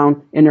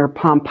around in their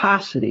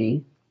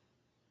pomposity,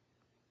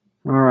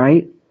 all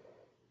right?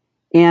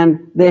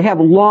 And they have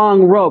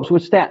long robes.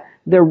 What's that?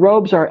 Their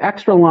robes are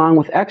extra long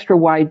with extra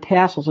wide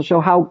tassels to show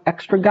how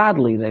extra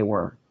godly they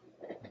were.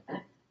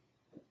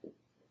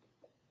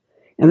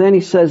 And then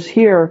he says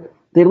here,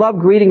 they love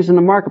greetings in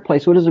the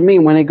marketplace. What does it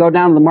mean? When they go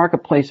down to the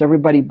marketplace,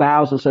 everybody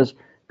bows and says,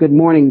 good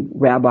morning,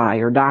 Rabbi,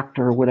 or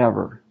Doctor, or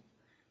whatever.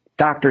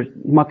 Doctor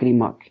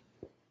Muckety-Muck,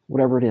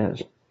 whatever it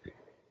is.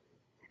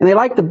 And they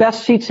like the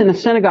best seats in the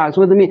synagogues.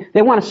 What do they mean?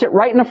 They want to sit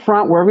right in the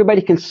front where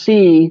everybody can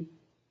see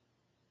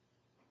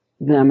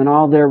them in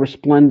all their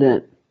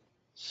resplendent,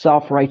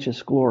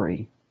 self-righteous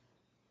glory.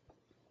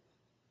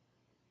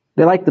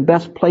 They like the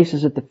best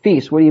places at the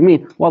feast. What do you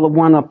mean? Well, the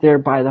one up there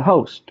by the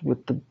host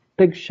with the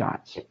big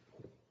shots.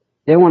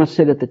 They want to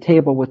sit at the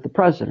table with the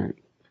president.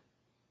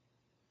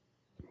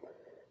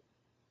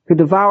 Who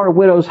devour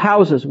widows'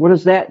 houses. What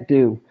does that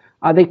do?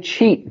 They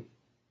cheat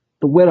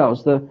the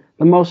widows, the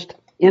most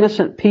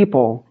innocent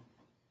people,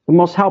 the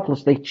most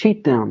helpless. They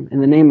cheat them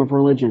in the name of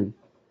religion.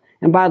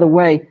 And by the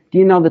way, do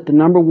you know that the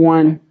number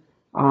one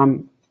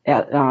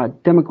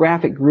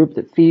demographic group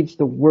that feeds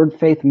the Word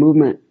Faith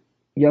movement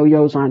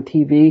yo-yos on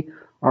TV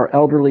are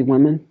elderly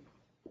women?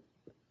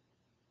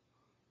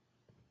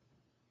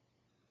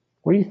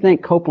 Where do you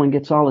think Copeland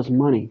gets all his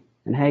money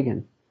and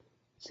Hagen?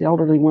 It's the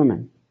elderly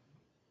women.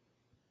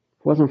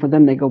 If it wasn't for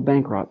them, they'd go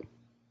bankrupt.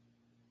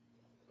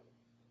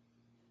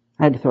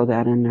 I had to throw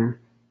that in there.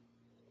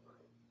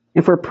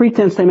 And for a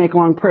pretense, they make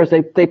long prayers.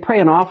 They pray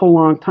an awful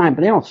long time,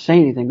 but they don't say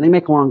anything. They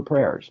make long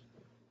prayers.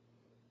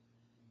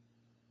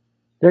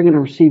 They're going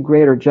to receive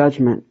greater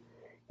judgment.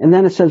 And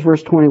then it says,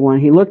 verse 21,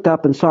 he looked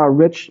up and saw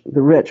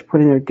the rich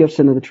putting their gifts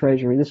into the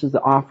treasury. This is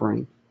the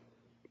offering.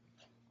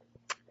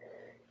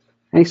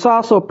 And he saw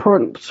also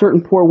a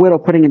certain poor widow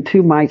putting in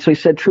 2 mites. So he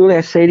said, truly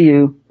I say to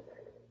you,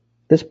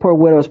 this poor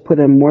widow has put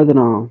in more than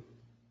all.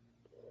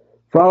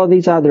 For all of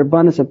these out of their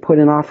abundance have put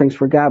in offerings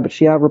for God, but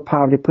she out of her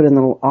poverty put in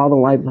all the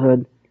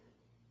livelihood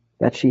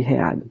that she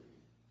had.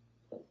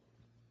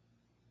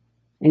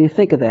 And you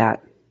think of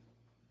that,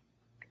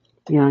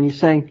 and you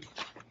say,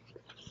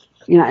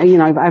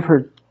 I've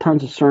heard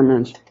tons of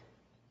sermons,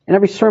 and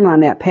every sermon on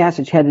that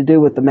passage had to do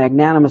with the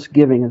magnanimous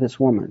giving of this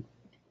woman,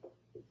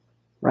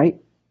 right?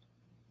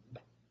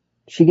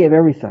 She gave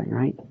everything,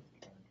 right?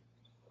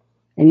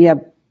 And you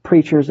have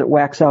preachers that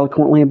wax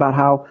eloquently about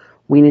how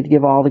we need to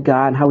give all to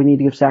God and how we need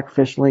to give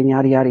sacrificially and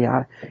yada,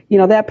 yada,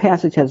 yada. That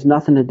passage has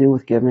nothing to do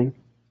with giving.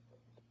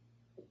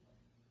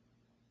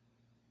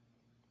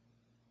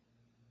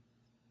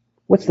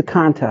 What's the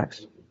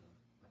context?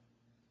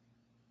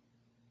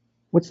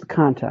 What's the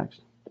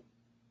context?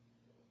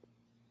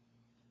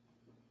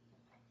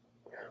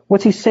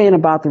 What's he saying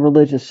about the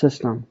religious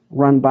system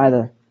run by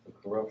the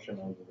corruption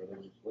of the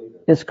religious leader?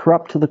 It's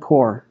corrupt to the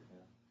core.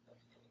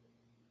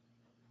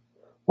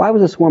 Why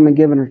was this woman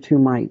given her 2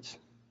 mites?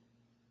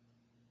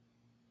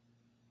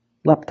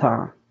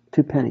 Lepta,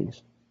 2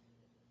 pennies.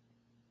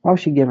 Why was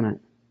she given it?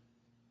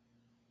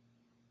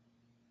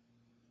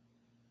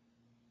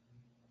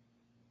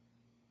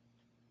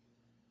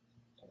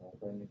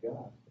 Offering to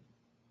God.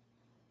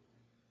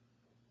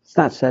 It's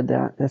not said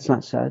that. That's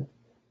not said.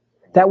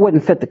 That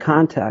wouldn't fit the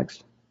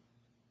context.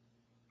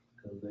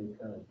 Because they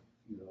kind of,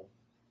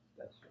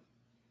 I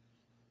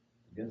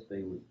guess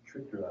they would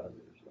trick her out of it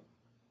or something.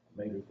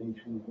 Made her think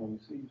she was going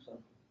to receive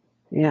something.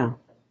 Yeah.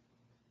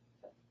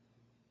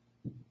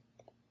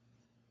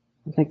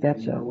 I think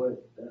that's You know it.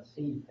 what? That's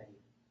Seed faith.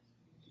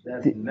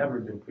 That's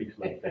never been preached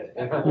like that.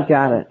 You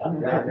got it.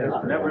 That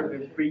has never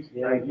been preached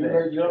like You that.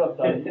 heard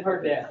Jonathan, you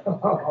heard that.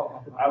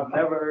 I've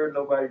never heard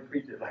nobody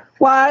preach it like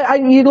that. Well,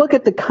 you look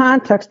at the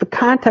context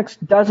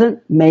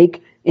doesn't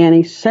make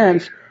any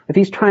sense if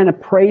he's trying to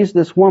praise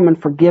this woman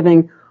for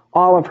giving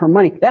all of her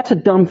money. That's a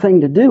dumb thing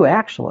to do,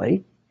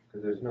 actually.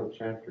 Because there's no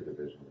chapter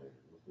division there.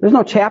 There's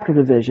no chapter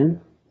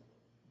division.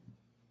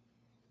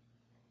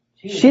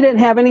 She didn't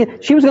have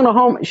any. She was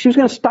going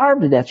to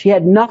starve to death. She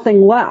had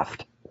nothing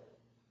left.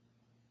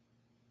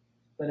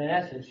 But in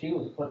essence, she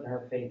was putting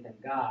her faith in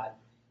God,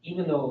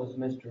 even though it was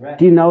misdirected.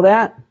 Do you know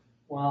that?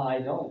 Well, I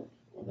don't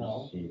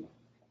know. She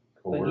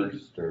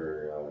coerced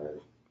or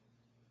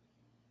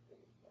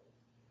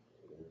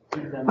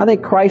I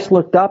think Christ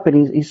looked up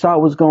and he saw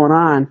what was going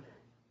on.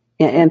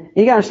 And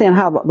you got to understand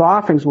how the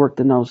offerings worked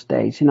in those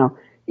days.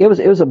 It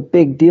was a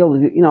big deal.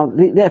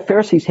 The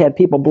Pharisees had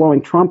people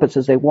blowing trumpets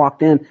as they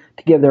walked in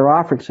to give their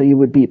offering, so you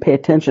would pay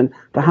attention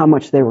to how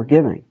much they were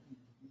giving.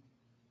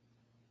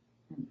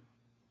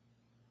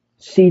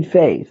 Seed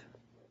faith.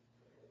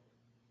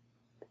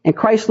 And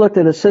Christ looked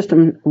at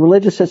a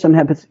religious system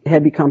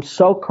had become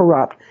so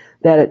corrupt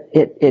that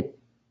it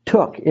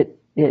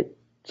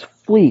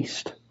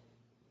fleeced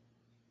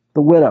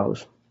the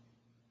widows.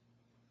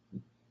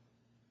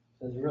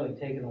 So it's really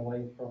taken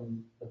away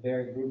from the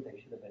very group they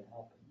should have been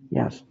helping.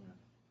 Yes.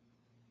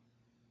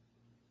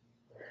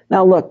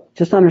 Now look,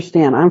 just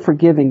understand, I'm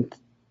forgiving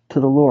to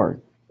the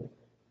Lord.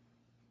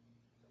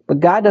 But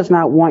God does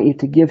not want you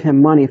to give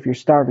him money if you're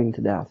starving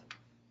to death.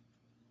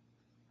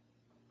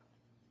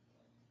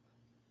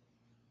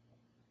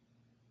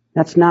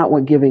 That's not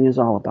what giving is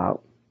all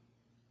about.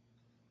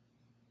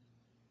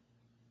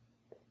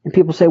 And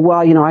people say, well,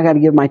 I got to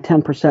give my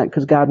 10%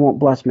 because God won't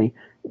bless me.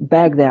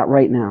 Bag that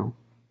right now.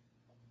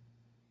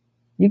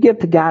 You give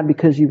to God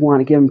because you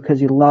want to give him,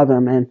 because you love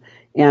him.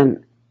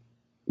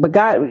 But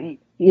God,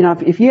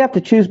 if you have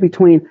to choose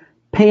between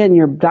paying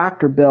your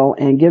doctor bill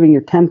and giving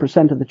your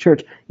 10% to the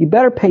church, you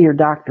better pay your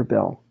doctor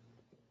bill.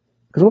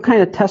 Because what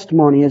kind of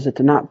testimony is it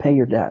to not pay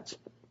your debts?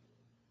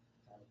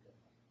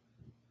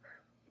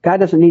 God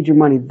doesn't need your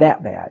money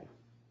that bad.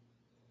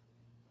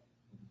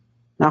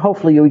 Now,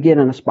 hopefully you'll get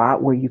in a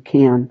spot where you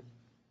can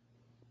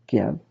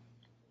give.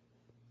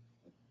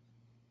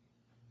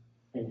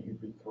 And you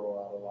could throw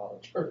out a lot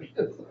of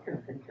churches.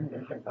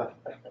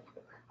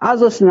 I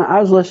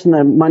was listening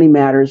to Money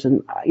Matters,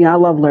 and I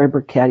love Larry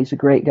Burkett. He's a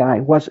great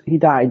guy. He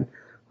died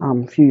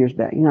a few years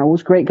back.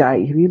 Was a great guy.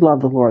 He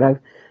loved the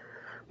Lord.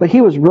 But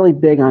he was really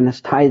big on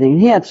this tithing.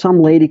 He had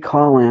some lady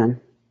call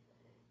in,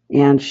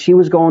 and she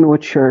was going to a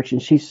church,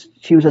 and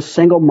she was a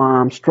single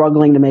mom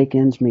struggling to make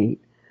ends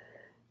meet.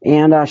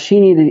 And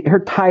her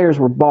tires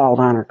were bald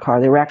on her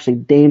car. They were actually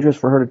dangerous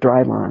for her to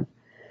drive on.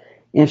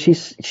 And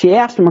she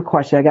asked him a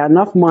question. I got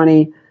enough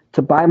money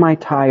to buy my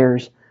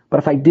tires, but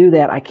if I do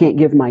that, I can't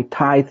give my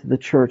tithe to the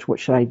church. What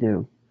should I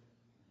do?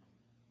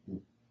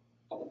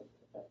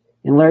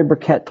 And Larry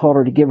Burkett told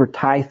her to give her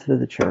tithe to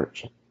the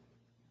church.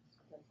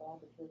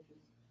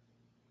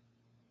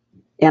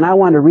 And I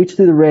wanted to reach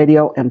through the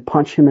radio and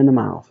punch him in the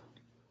mouth.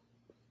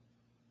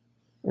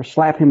 Or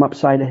slap him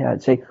upside the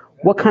head. Say,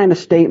 what kind of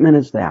statement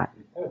is that?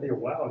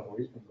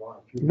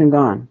 He's been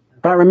gone.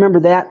 But I remember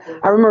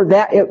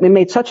that. It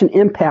made such an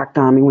impact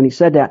on me when he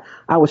said that.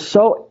 I was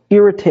so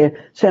irritated.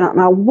 Said,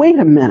 now wait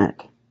a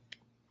minute.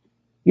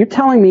 You're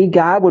telling me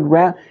God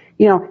would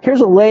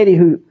here's a lady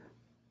who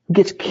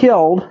gets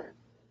killed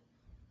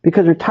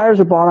because her tires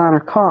are bought on her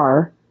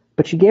car,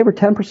 but she gave her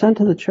 10%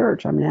 to the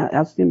church. I mean,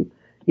 that's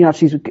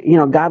she's,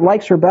 God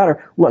likes her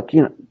better. Look,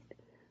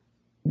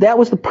 that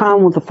was the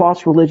problem with the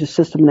false religious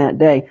system in that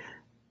day.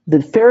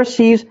 The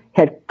Pharisees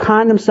had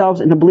conned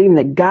themselves into believing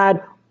that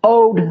God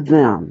owed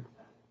them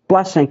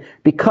blessing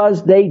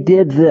because they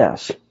did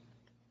this.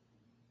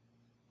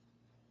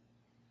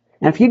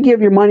 And if you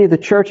give your money to the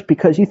church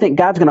because you think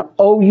God's going to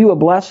owe you a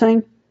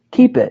blessing,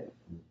 keep it.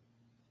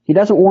 He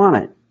doesn't want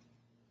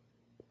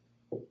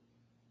it.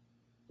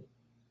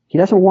 He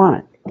doesn't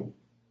want it.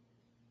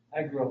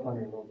 I grew up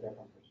under a little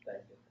different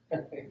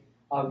perspective.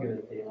 I'll give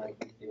it to you, like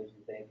you see what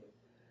you think.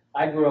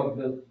 I grew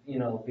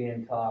up,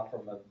 being taught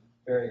from a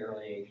very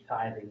early age,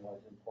 tithing was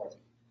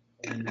important.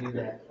 And you do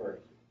that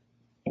first.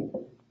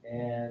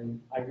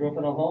 And I grew up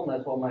in a home,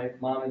 that's what my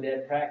mom and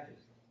dad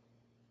practiced.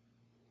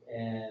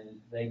 And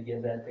they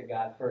give that to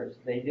God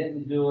first. They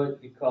didn't do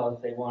it because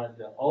they wanted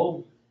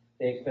to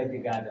they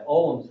expected God to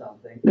owe them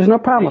something. There's no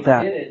problem with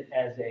that. They did it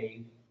as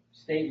a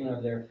statement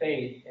of their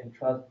faith and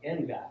trust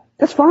in God.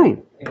 That's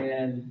fine.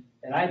 And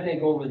I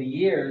think over the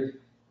years,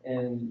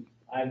 and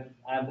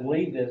I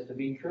believe this to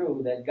be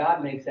true, that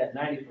God makes that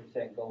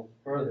 90% go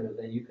further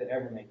than you could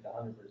ever make the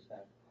 100%.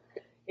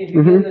 If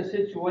you get in a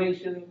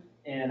situation,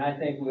 and I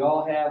think we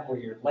all have, where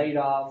you're laid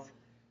off,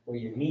 where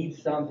you need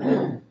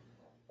something,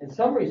 in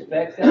some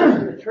respects,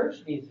 that's where the church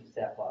needs to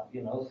step up.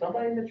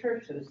 Somebody in the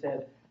church should have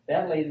said,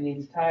 that lady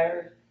needs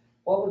tires.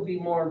 What would be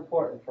more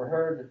important for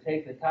her to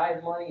take the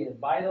tithe money and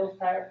buy those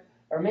tires?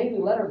 Or maybe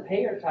let her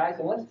pay her tithes,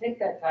 and let's take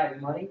that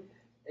tithe money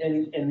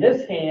in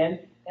this hand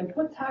and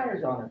put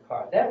tires on her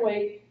car. That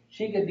way,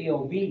 she could be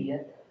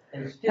obedient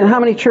and still. And how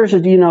many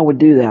churches do you know would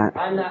do that?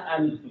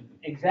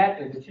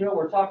 Exactly, but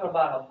we're talking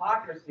about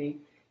hypocrisy,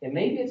 and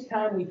maybe it's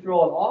time we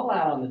throw it all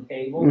out on the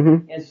table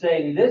and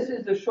say, this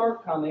is the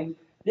shortcomings,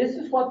 this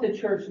is what the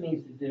church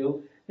needs to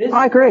do, this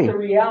I is agree. the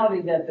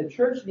reality that the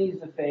church needs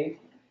to face,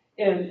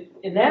 and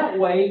in that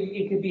way,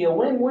 it could be a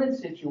win-win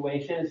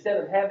situation instead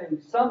of having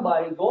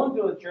somebody going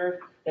to a church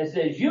that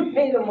says, you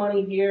pay the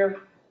money here,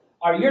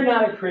 or you're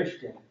not a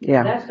Christian.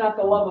 Yeah. That's not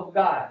the love of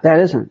God. That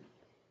isn't.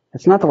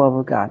 It's not the love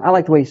of God. I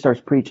like the way he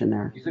starts preaching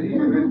there. He's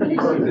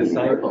a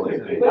disciple,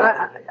 isn't he?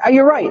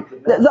 You're right.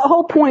 The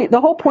whole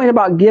point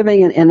about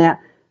giving and that,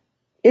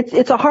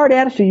 it's a hard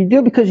attitude. You do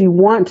it because you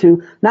want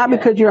to, not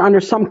because you're under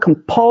some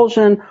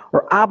compulsion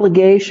or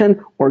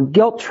obligation or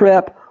guilt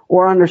trip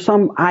or under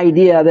some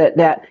idea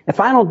that if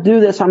I don't do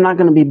this, I'm not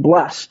going to be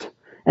blessed.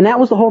 And that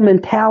was the whole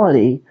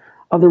mentality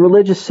of the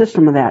religious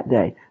system of that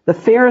day. The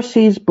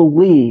Pharisees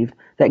believed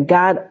that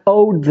God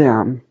owed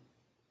them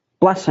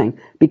blessing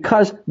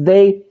because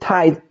they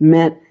tithe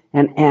mint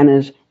and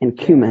anise and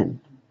cumin,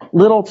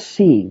 little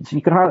seeds.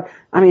 You could hardly.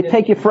 It'd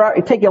take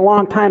you a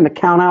long time to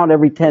count out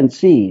every 10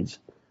 seeds.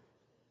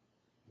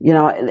 You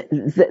know,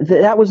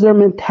 that was their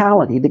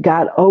mentality, that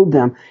God owed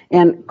them.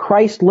 And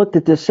Christ looked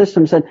at this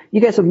system and said, you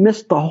guys have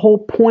missed the whole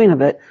point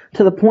of it,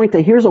 to the point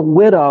that here's a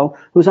widow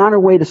who's on her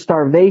way to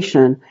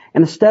starvation,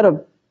 and instead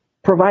of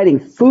providing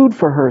food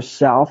for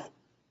herself,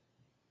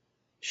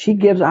 she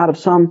gives out of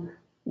some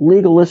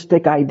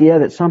legalistic idea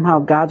that somehow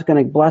God's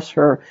going to bless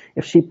her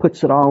if she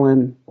puts it all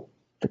in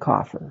the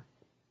coffer.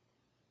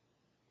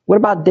 What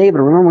about David?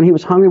 Remember when he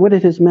was hungry, what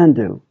did his men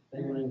do?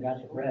 They went and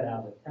got the bread out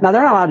of it. Now,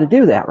 they're not allowed to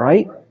do that,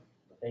 right?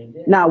 They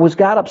did. Now, was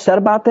God upset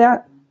about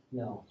that?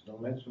 No.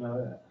 Don't mention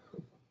that.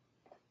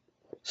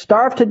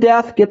 Starve to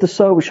death, get the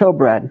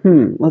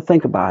showbread. Let's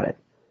think about it.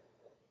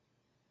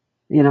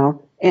 You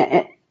know,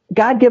 and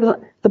God gives,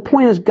 the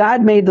point is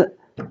God made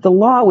the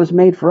law was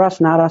made for us,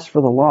 not us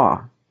for the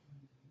law.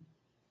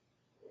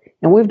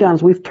 And what we've done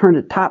is we've turned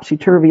it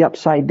topsy-turvy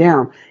upside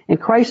down. And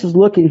Christ is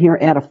looking here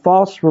at a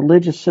false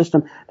religious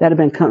system that had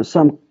been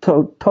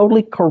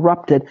totally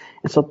corrupted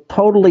and so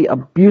totally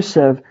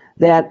abusive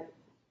that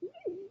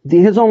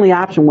his only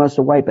option was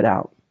to wipe it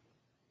out.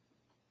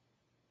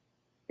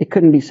 It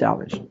couldn't be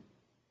salvaged.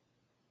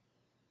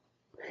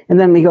 And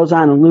then he goes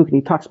on in Luke and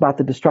he talks about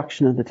the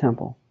destruction of the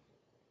temple.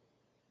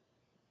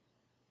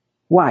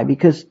 Why?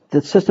 Because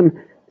the system,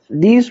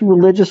 these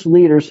religious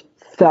leaders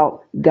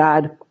felt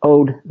God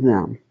owed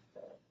them.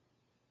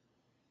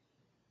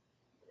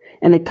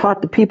 And they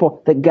taught the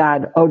people that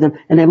God owed them.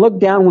 And they looked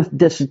down with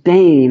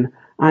disdain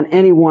on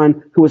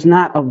anyone who was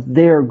not of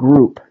their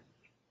group.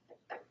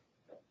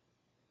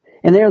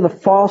 And they're the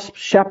false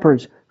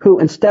shepherds who,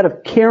 instead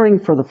of caring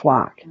for the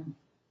flock,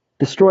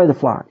 destroy the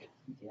flock.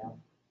 Yeah.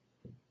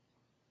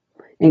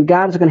 And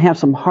God is going to have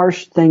some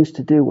harsh things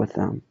to do with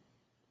them.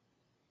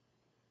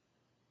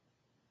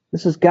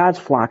 This is God's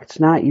flock. It's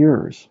not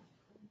yours.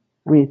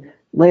 I mean,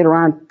 later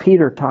on,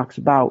 Peter talks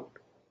about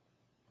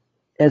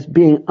as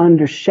being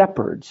under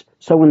shepherds.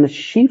 So when the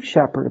sheep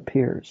shepherd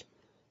appears,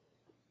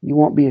 you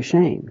won't be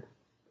ashamed.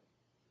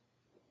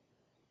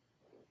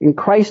 And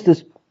Christ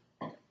is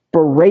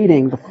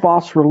berating the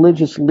false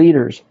religious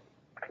leaders.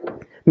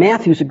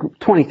 Matthew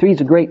 23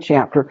 is a great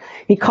chapter.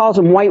 He calls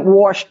them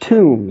whitewashed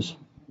tombs.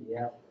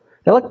 Yeah.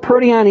 They look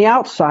pretty on the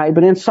outside,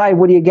 but inside,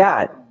 what do you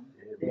got?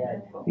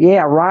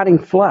 Yeah, rotting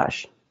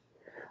flesh.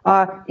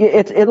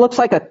 It looks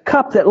like a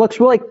cup that looks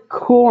really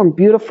cool and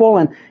beautiful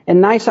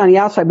and nice on the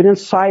outside, but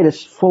inside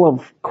is full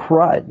of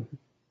crud.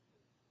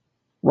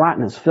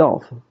 Rotten as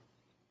filth.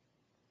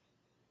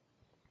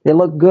 They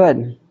look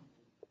good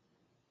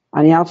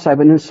on the outside,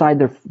 but inside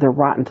they're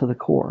rotten to the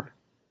core.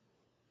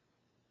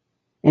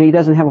 And he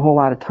doesn't have a whole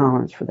lot of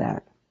tolerance for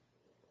that.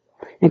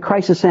 And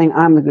Christ is saying,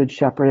 I'm the good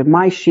shepherd. And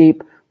my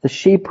sheep, the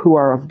sheep who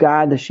are of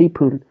God, the sheep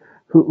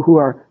who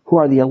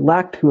are the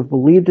elect, who have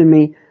believed in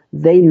me,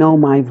 they know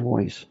my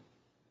voice.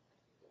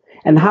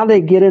 And how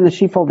they get in the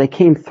sheepfold? They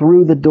came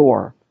through the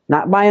door.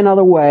 Not by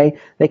another way.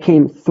 They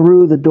came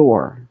through the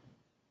door.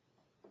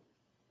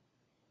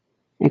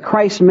 And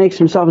Christ makes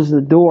himself as the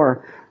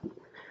door.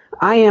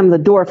 I am the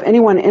door. If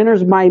anyone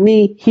enters by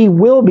me, he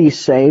will be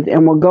saved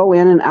and will go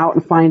in and out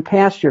and find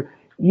pasture.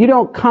 You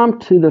don't come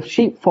to the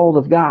sheepfold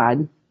of God.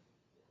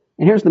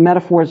 And here's the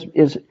metaphor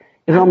is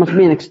almost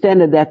being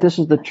extended that this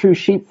is the true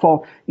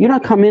sheepfold. You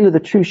don't come into the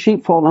true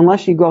sheepfold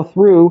unless you go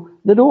through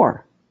the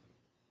door.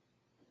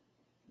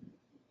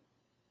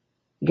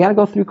 You got to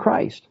go through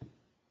Christ.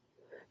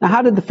 Now,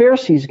 how did the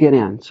Pharisees get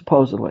in,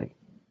 supposedly?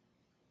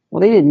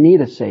 Well, they didn't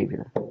need a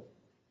Savior.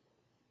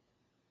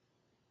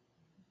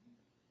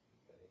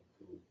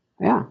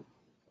 Yeah.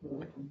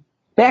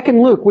 Back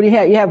in Luke, what do you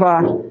have? You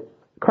have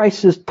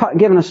Christ is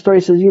giving a story.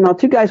 He says,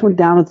 two guys went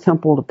down to the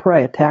temple to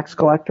pray, a tax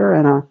collector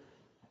and a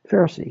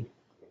Pharisee.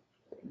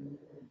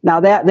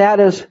 Now that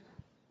is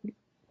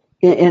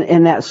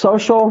in that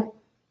social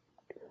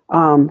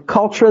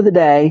culture of the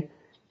day,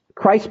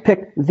 Christ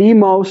picked the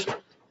most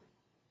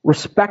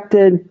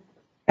respected,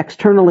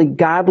 externally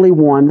godly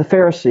one, the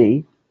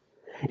Pharisee,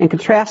 and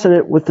contrasted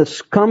it with the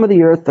scum of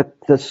the earth, the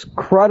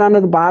crud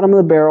under the bottom of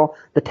the barrel,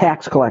 the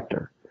tax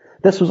collector.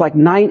 This was like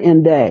night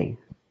and day.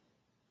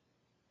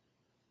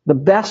 The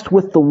best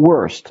with the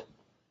worst.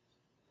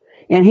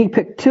 And he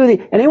picked two of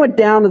the, and they went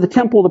down to the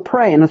temple to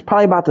pray, and it's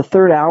probably about the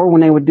third hour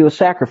when they would do a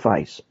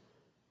sacrifice.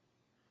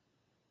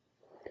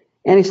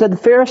 And he said the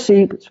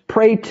Pharisee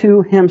prayed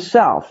to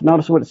himself.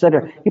 Notice what it said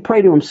there. He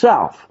prayed to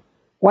himself.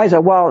 Why is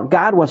that? Well,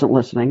 God wasn't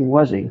listening,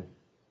 was he?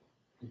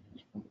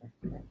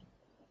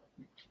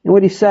 And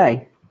what did he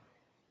say?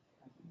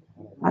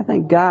 I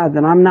thank God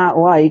that I'm not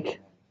like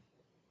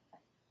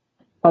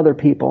other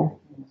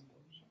people.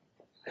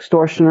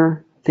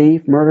 Extortioner,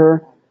 thief,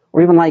 murderer,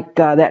 or even like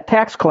that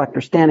tax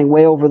collector standing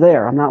way over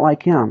there. I'm not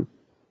like him.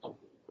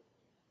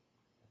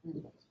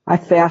 I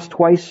fast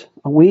twice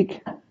a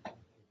week.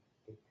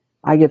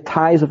 I give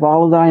tithes of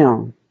all that I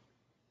own.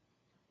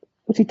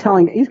 What's he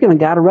telling? He's giving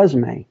God a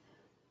resume.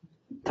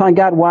 Telling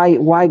God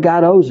why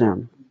God owes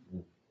him.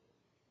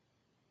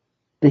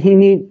 Did he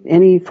need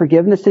any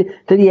forgiveness?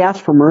 Did he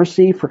ask for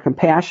mercy, for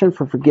compassion,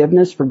 for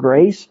forgiveness, for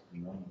grace?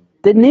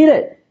 Didn't need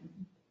it.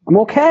 I'm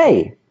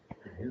okay.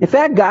 In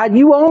fact, God,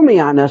 you owe me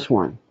on this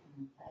one.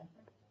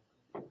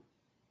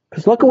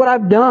 Because look at what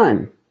I've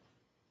done.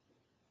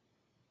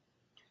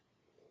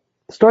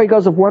 The story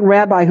goes of one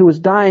rabbi who was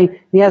dying, and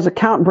he has an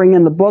accountant bring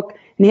in the book,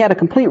 and he had a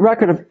complete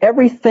record of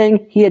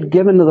everything he had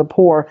given to the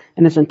poor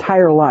in his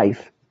entire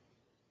life.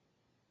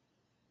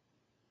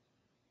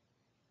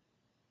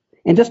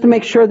 And just to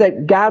make sure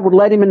that God would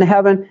let him into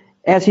heaven,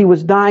 as he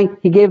was dying,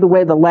 he gave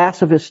away the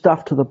last of his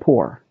stuff to the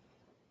poor.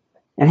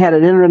 And had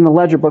it entered in the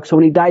ledger book, so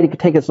when he died, he could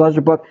take his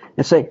ledger book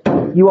and say,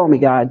 "You owe me,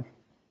 God.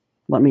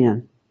 Let me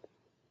in."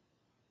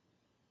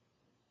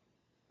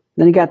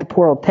 Then he got the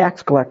poor old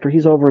tax collector.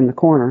 He's over in the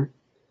corner.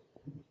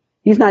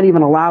 He's not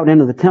even allowed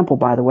into the temple,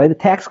 by the way. The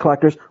tax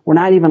collectors were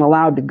not even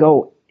allowed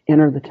to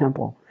enter the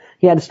temple.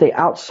 He had to stay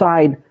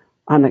outside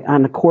on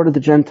the court of the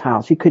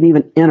Gentiles. He couldn't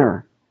even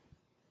enter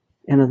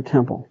into the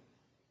temple.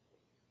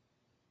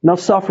 No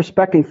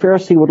self-respecting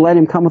Pharisee would let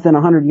him come within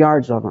 100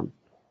 yards of him.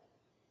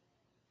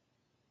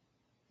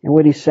 And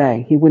what did he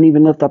say? He wouldn't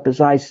even lift up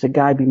his eyes. He said,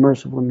 "God, be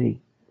merciful to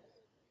me,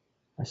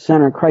 a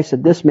sinner." And Christ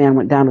said, "This man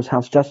went down to his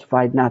house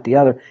justified, not the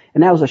other."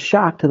 And that was a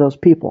shock to those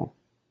people.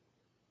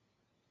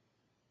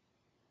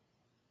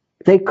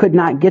 They could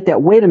not get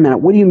that. Wait a minute,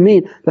 what do you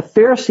mean? The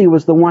Pharisee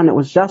was the one that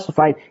was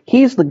justified.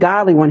 He's the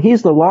godly one.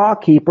 He's the law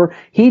keeper.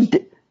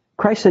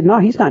 Christ said, no,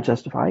 he's not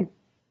justified.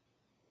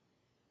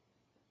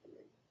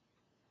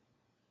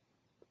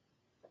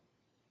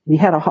 He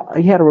had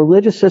a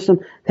religious system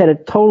that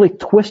had totally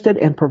twisted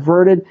and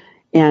perverted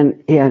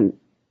and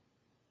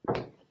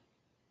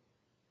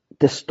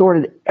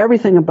distorted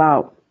everything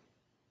about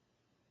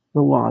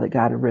the law that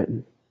God had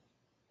written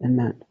and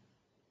meant,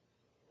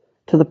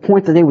 to the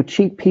point that they would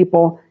cheat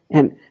people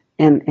and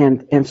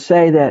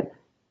say that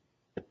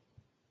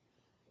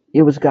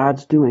it was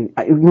God's doing.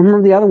 I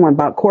remember the other one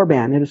about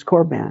Korban. It is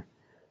Korban.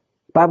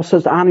 The Bible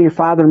says to honor your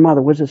father and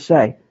mother. What does it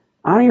say?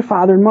 Honor your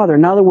father and mother.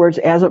 In other words,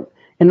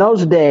 in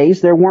those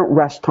days, there weren't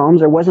rest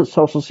homes, there wasn't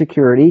Social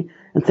Security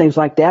and things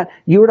like that.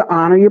 You were to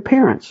honor your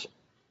parents.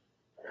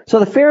 So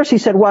the Pharisee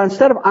said, well,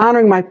 instead of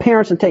honoring my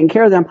parents and taking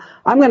care of them,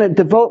 I'm going to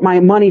devote my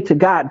money to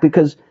God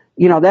because,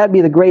 that'd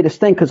be the greatest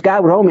thing because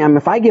God would owe me.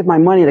 If I give my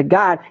money to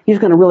God, he's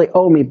going to really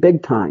owe me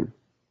big time.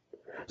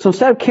 So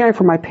instead of caring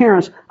for my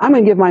parents, I'm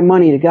going to give my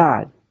money to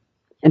God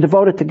and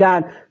devote it to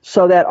God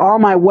so that all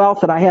my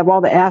wealth that I have,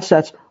 all the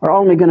assets, are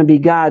only going to be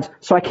God's,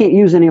 so I can't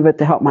use any of it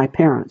to help my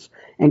parents.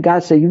 And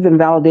God said, you've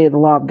invalidated the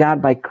law of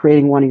God by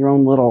creating one of your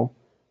own little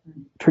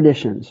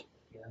traditions.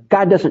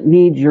 God doesn't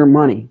need your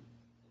money.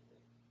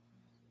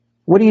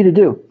 What are you to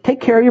do? Take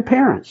care of your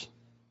parents.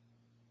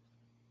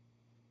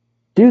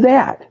 Do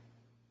that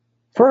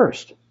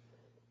first.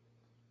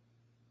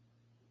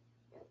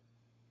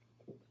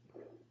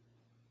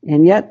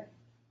 And yet,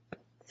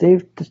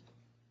 they've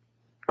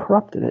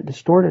corrupted it,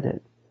 distorted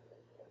it.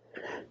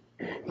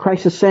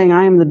 Christ is saying,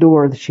 I am the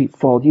door of the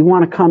sheepfold. You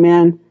want to come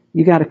in,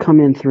 you got to come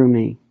in through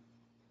me.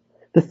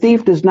 The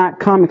thief does not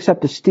come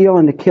except to steal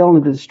and to kill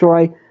and to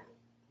destroy,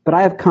 but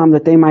I have come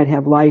that they might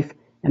have life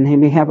and they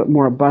may have it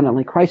more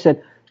abundantly. Christ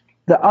said,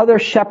 the other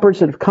shepherds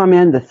that have come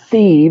in, the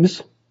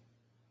thieves,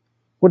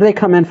 what do they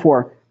come in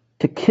for?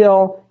 To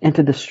kill and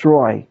to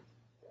destroy.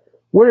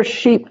 What are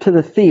sheep to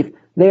the thief?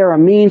 They are a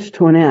means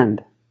to an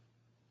end.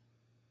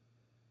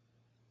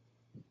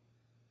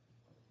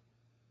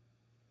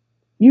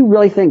 You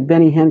really think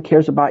Benny Hinn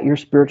cares about your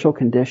spiritual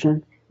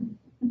condition?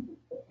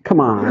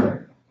 Come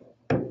on.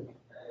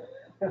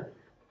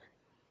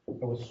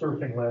 I was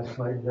surfing last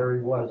night, and there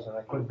he was, and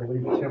I couldn't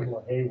believe Tim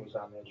LaHaye was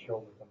on that show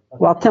with him.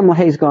 Well, Tim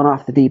LaHaye's gone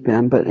off the deep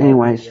end, but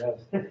anyways. Yes.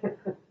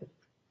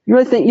 You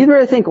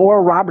really think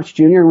Oral Roberts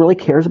Jr. really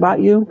cares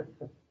about you?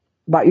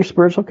 About your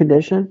spiritual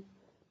condition?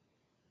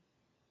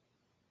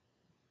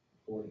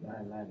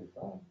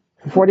 $49.95.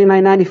 For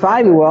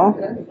 $49.95 you will.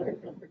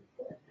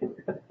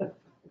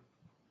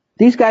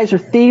 These guys are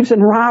thieves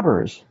and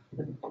robbers.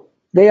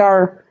 They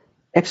are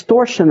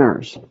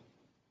extortioners.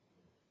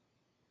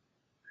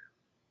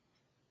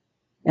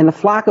 And the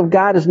flock of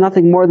God is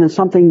nothing more than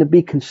something to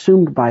be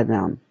consumed by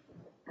them.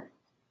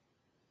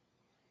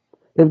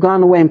 They've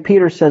gone the way, and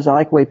Peter says, I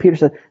like the way Peter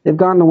said, they've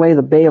gone the way of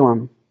the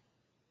Balaam,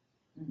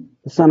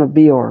 the son of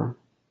Beor,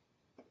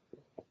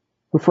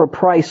 who for a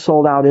price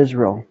sold out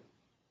Israel.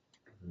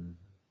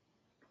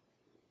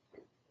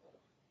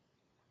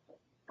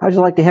 How'd you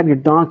like to have your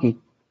donkey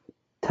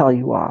tell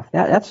you off?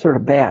 That's sort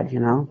of bad,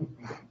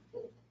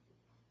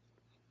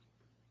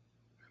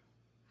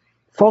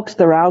 Folks,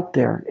 they're out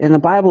there. And the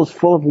Bible is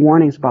full of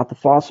warnings about the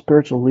false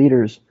spiritual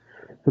leaders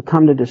who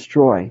come to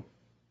destroy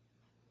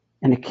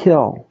and to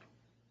kill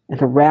and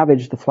to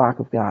ravage the flock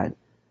of God.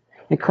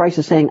 And Christ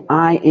is saying,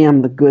 I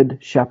am the good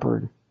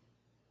shepherd.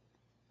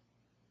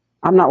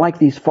 I'm not like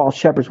these false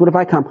shepherds. What have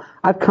I come?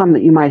 I've come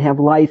that you might have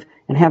life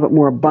and have it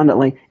more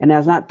abundantly. And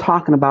that's not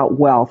talking about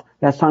wealth.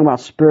 That's talking about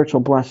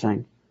spiritual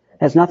blessing. It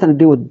has nothing to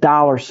do with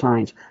dollar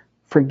signs.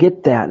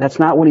 Forget that. That's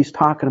not what he's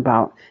talking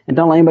about. And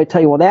don't let anybody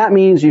tell you, well, that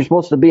means you're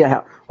supposed to be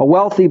a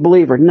wealthy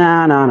believer.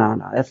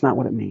 No. That's not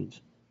what it means.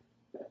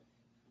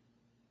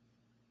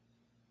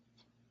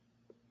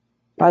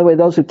 By the way,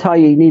 those who tell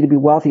you need to be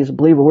wealthy as a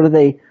believer, what are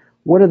they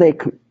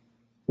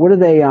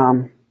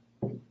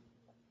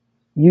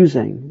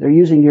using. They're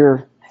using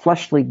your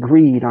fleshly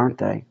greed, aren't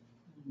they?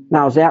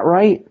 Now, is that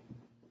right?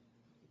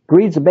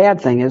 Greed's a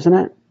bad thing, isn't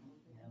it?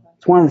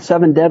 It's one of the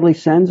 7 deadly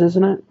sins,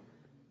 isn't it?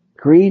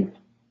 Greed.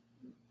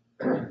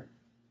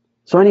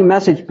 So any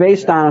message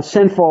based on a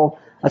sinful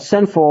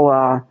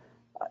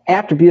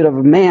attribute of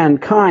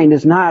mankind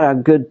is not a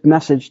good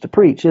message to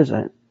preach, is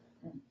it?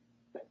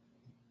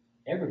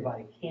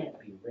 Everybody can't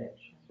be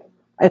rich.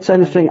 It's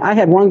interesting. I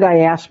had one guy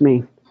ask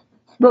me,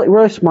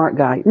 really smart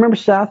guy. Remember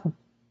Seth?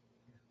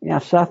 Yeah,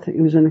 Seth. He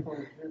was in.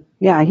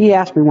 Yeah, he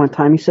asked me one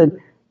time.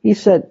 He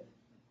said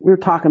we were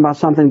talking about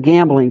something.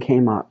 Gambling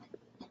came up.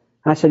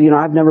 And I said,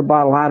 I've never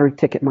bought a lottery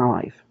ticket in my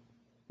life.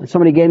 And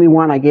somebody gave me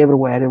one, I gave it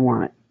away. I didn't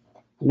want it.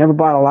 Never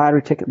bought a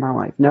lottery ticket in my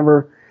life.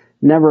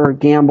 Never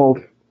gambled.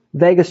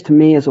 Vegas to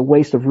me is a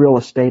waste of real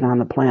estate on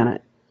the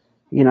planet.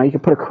 You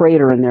could put a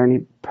crater in there and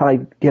you'd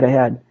probably get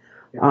ahead.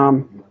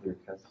 Nuclear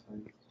test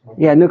site.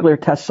 Yeah, nuclear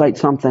test site,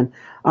 something.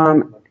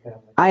 I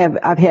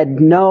have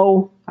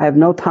no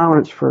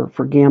tolerance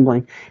for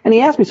gambling. And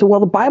he asked me, so well,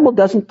 the Bible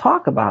doesn't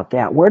talk about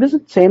that. Where does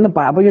it say in the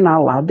Bible you're not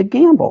allowed to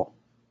gamble?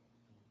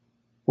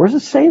 Where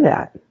does it say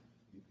that?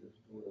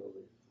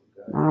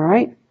 All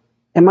right.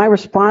 And my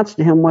response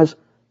to him was,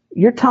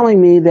 you're telling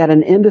me that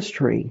an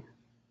industry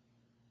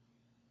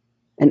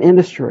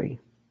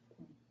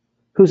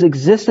whose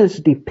existence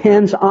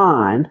depends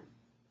on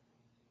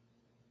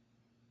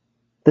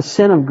the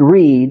sin of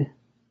greed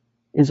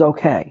is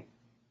okay.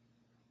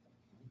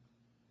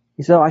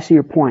 He said, I see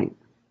your point.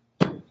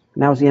 And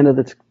that was the end of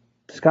the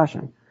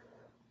discussion.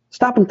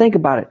 Stop and think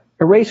about it.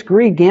 Erase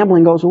greed,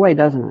 gambling goes away,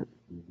 doesn't it?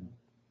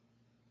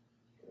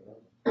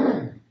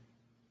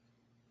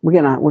 We're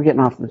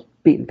getting off the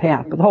beaten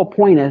path. But the whole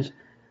point is,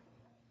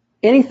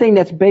 anything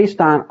that's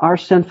based on our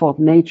sinful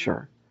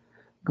nature,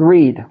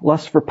 greed,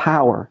 lust for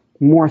power,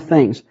 more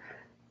things,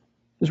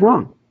 is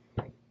wrong.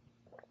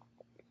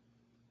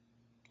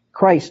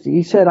 Christ,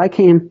 he said, I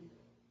came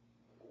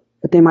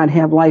that they might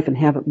have life and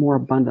have it more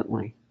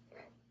abundantly.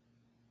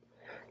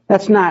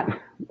 That's not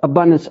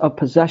abundance of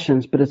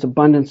possessions, but it's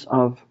abundance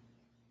of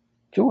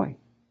joy,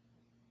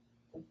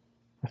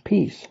 of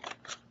peace.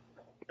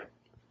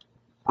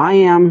 I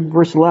am,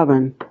 verse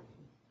 11,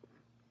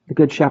 the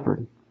good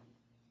shepherd.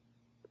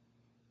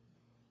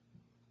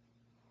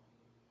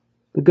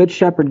 The good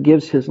shepherd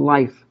gives his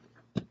life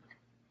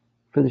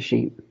for the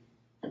sheep.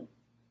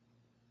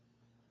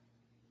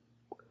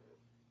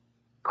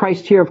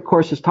 Christ here, of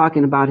course, is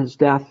talking about his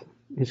death,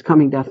 his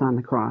coming death on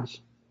the cross.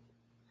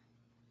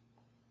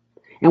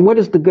 And what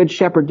does the good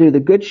shepherd do? The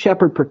good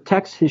shepherd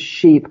protects his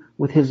sheep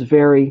with his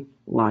very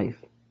life.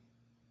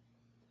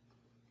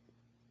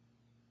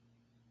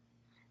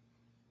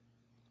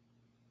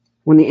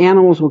 When the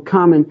animals would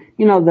come, and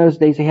those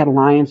days they had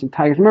lions and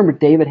tigers. Remember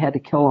David had to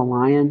kill a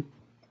lion?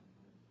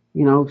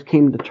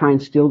 Came to try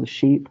and steal the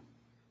sheep.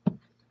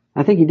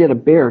 I think he did a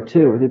bear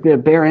too. He did a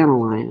bear and a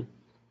lion.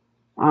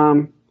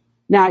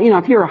 Now,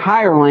 if you're a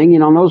hireling,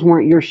 and those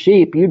weren't your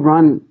sheep, you'd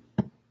run.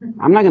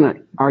 I'm not going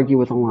to argue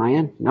with a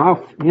lion.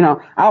 No,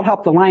 I'll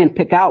help the lion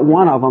pick out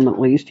one of them at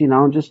least, I'm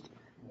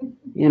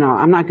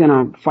not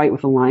going to fight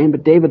with the lion,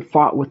 but David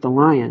fought with the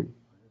lion.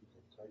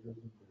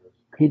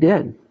 He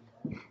did.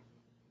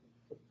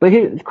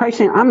 But Christ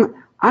saying,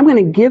 I'm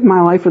going to give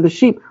my life for the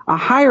sheep. A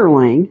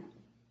hireling,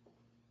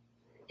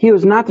 he who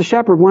is not the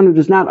shepherd, one who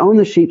does not own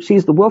the sheep,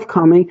 sees the wolf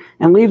coming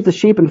and leaves the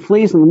sheep and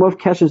flees, and the wolf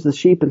catches the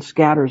sheep and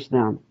scatters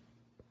them.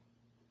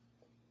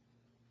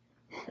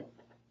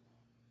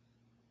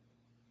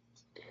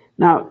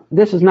 Now,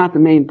 this is not the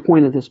main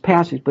point of this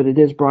passage, but it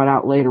is brought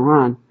out later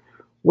on.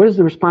 What is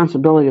the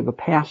responsibility of a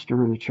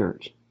pastor in a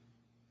church?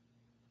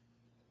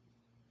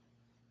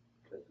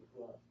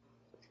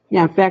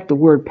 Yeah, in fact, the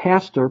word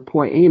pastor,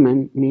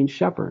 poimen, means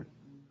shepherd.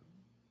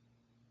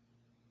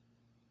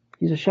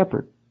 He's a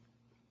shepherd.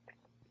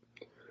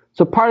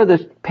 So part of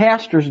the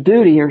pastor's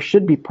duty, or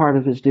should be part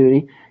of his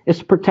duty, is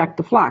to protect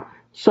the flock.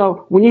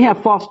 So when you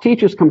have false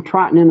teachers come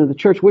trotting into the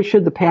church, what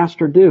should the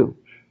pastor do?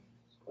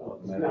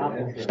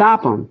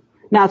 Stop them.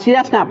 Now, see,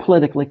 that's not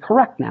politically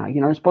correct now.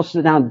 You're supposed to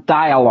sit down and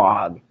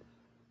dialogue,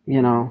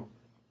 And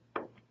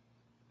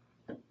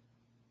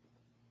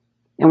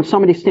when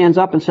somebody stands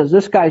up and says,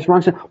 this guy's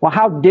wrong, say, well,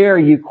 how dare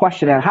you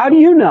question that? How do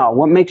you know?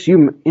 What makes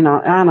you,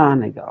 on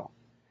they go.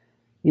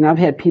 I've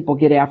had people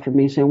get after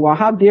me saying, well,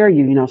 how dare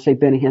you, say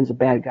Benny Hinn's a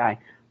bad guy.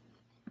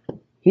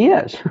 He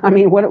is. What do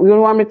you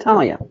want me to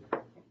tell you?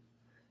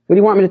 What do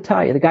you want me to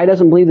tell you? The guy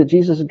doesn't believe that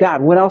Jesus is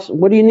God. What else?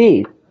 What do you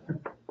need?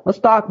 Let's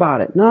talk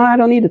about it. No, I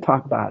don't need to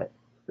talk about it.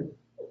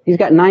 He's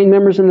got 9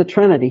 members in the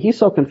Trinity. He's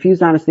so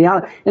confused on his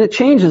theology. And it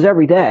changes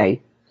every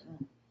day.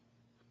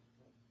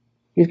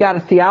 He's got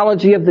a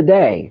theology of the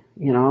day,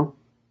 And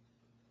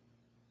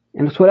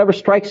it's whatever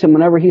strikes him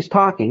whenever he's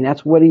talking.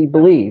 That's what he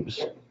believes.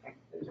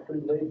 He's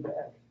pretty laid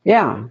back.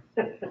 Yeah.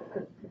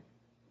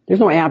 There's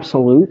no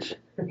absolutes.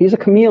 He's a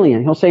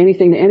chameleon. He'll say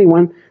anything to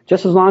anyone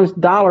just as long as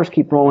dollars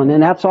keep rolling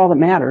in. That's all that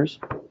matters.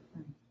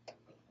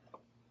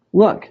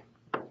 Look,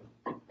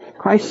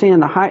 Christ saying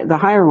the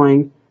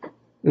hireling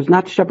is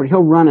not the shepherd.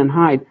 He'll run and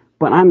hide.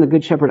 But I'm the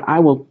good shepherd. I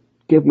will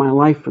give my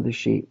life for the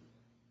sheep.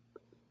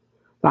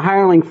 The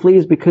hireling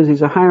flees because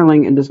he's a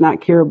hireling and does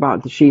not care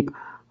about the sheep.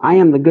 I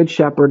am the good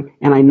shepherd,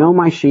 and I know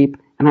my sheep,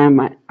 and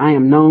I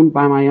am known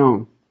by my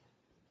own.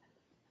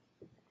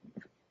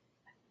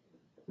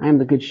 I am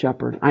the good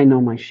shepherd. I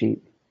know my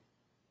sheep.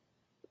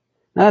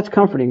 Now that's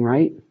comforting,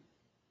 right?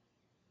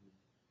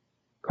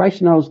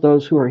 Christ knows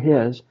those who are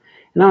his.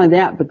 And not only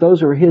that, but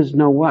those who are his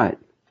know what?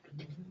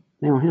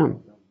 They know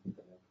him.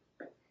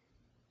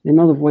 They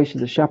know the voice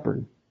of the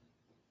shepherd.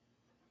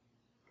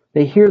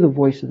 They hear the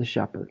voice of the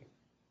shepherd.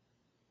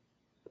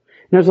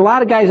 And there's a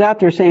lot of guys out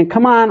there saying,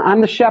 come on,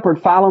 I'm the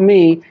shepherd, follow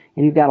me.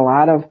 And you've got a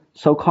lot of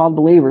so-called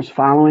believers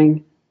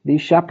following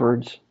these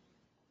shepherds.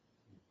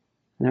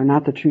 And they're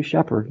not the true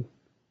shepherd.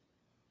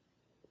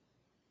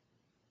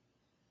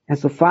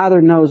 As the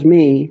Father knows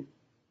me,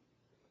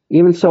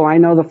 even so I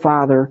know the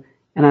Father,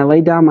 and I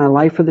lay down my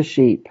life for the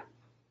sheep.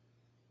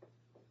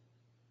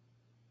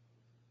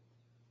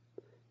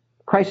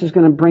 Christ is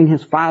going to bring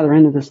his Father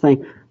into this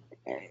thing.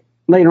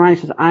 Later on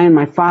he says, I and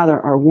my Father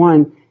are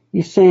one.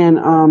 He's saying,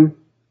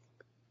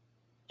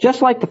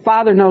 just like the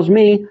Father knows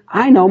me,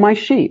 I know my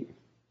sheep.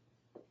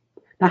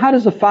 Now how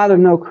does the Father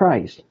know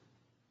Christ?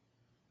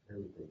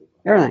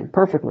 Everything,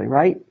 perfectly,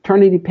 right?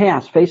 Eternity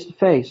past, face to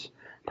face.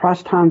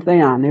 Pros ton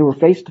theon. They were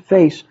face to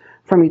face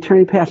from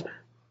eternity past.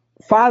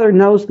 Father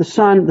knows the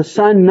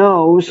Son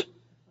knows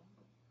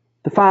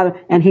the Father,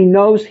 and he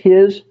knows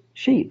his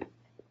sheep.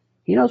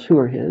 He knows who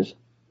are his.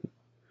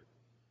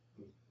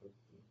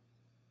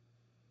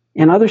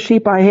 And other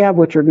sheep I have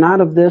which are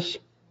not of this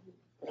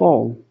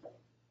fold.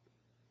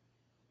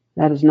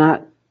 That is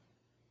not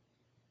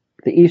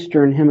the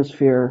Eastern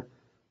Hemisphere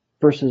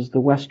versus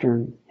the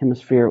Western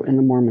Hemisphere in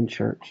the Mormon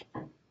Church.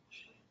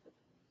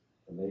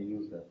 And they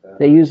use that passage.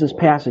 They use this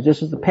passage.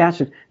 This is the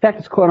passage. In fact,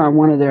 it's quoted on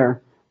one of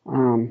their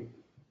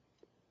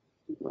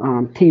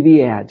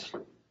TV ads.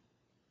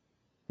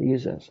 They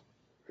use this.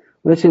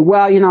 They say,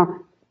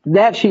 well,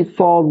 that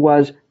sheepfold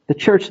was the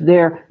church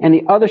there, and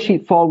the other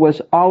sheepfold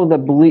was all of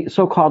the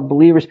so-called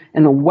believers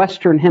in the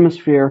Western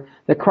Hemisphere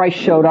that Christ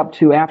showed up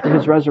to after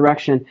his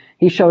resurrection.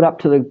 He showed up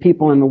to the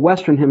people in the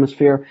Western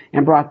Hemisphere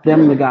and brought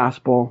them the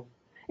gospel.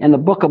 And the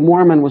Book of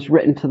Mormon was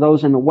written to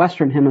those in the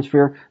Western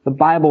Hemisphere. The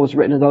Bible was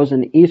written to those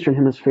in the Eastern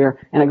Hemisphere,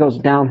 and it goes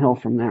downhill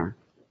from there.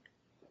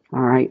 All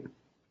right?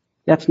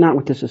 That's not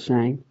what this is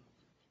saying.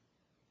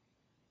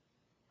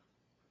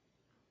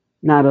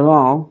 Not at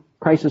all.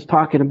 Christ is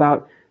talking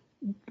about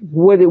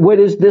what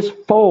is this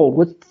fold?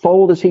 What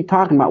fold is he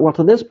talking about? Well,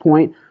 to this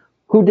point,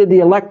 who did the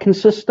elect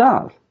consist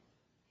of?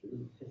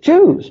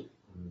 Jews.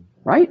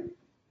 Right?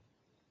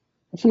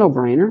 It's a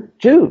no-brainer.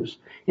 Jews.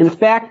 In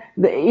fact,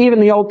 even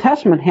the Old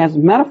Testament has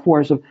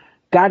metaphors of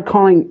God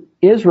calling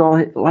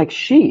Israel like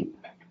sheep.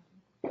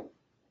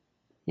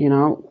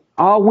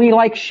 All we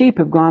like sheep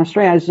have gone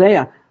astray.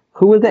 Isaiah.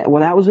 Who was that?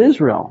 Well, that was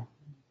Israel.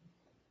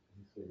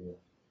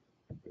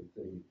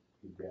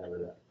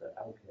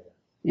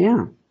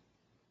 Yeah.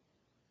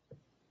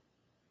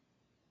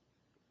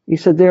 He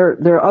said, there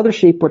are other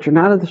sheep which are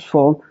not of this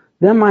fold.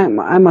 Them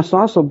I must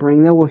also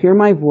bring. They will hear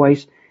my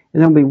voice,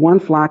 and there will be one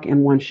flock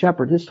and one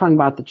shepherd. This is talking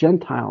about the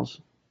Gentiles.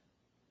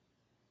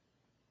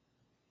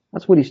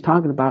 That's what he's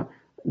talking about.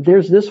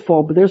 There's this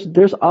fold, but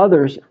there's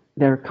others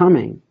that are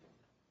coming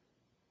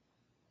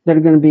that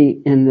are going to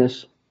be in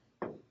this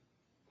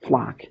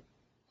flock.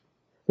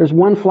 There's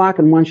one flock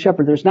and one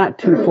shepherd. There's not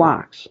two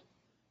flocks.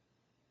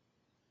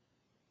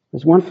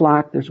 There's one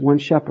flock, there's one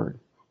shepherd.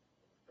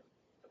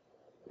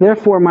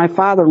 Therefore my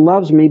Father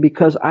loves me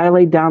because I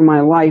lay down my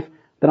life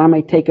that I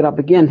may take it up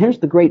again. Here's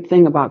the great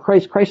thing about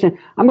Christ. Christ saying,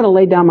 I'm going to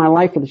lay down my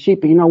life for the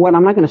sheep, but you know what?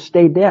 I'm not going to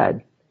stay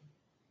dead.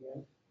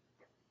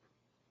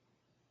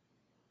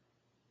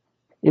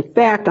 In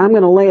fact, I'm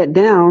going to lay it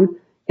down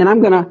and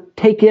I'm going to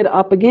take it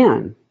up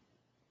again.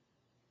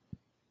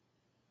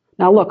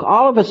 Now look,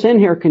 all of us in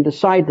here can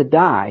decide to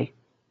die,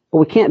 but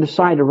we can't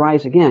decide to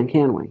rise again,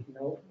 can we?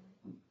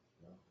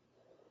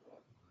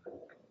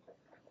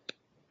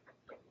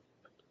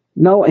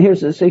 No, here's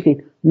the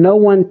thing. No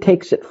one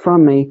takes it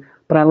from me,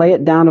 but I lay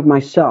it down of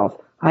myself.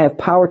 I have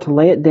power to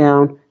lay it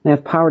down, and I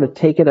have power to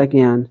take it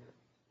again.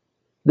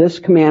 This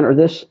command, or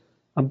this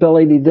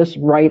ability, this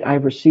right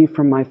I've received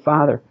from my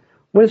Father.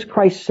 What is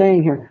Christ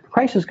saying here?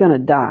 Christ is going to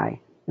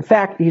die. In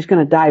fact, he's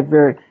going to die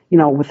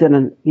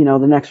within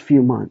the next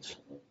few months.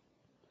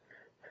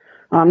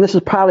 This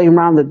is probably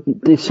around the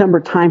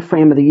December time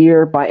frame of the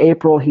year. By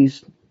April,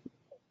 he's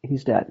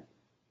dead.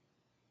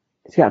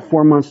 He's got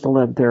 4 months to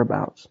live,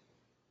 thereabouts.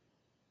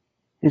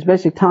 He's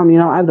basically telling me,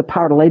 I have the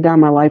power to lay down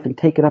my life and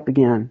take it up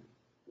again.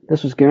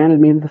 This was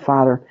granted me to the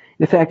Father.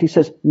 In fact, he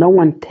says, no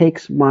one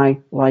takes my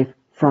life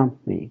from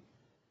me.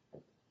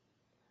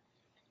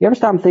 You ever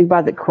stop and think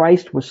about that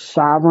Christ was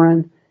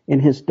sovereign in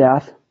his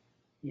death?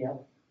 Yeah.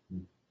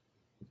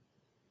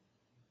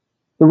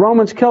 The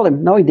Romans killed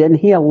him. No, he didn't.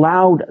 He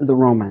allowed the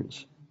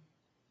Romans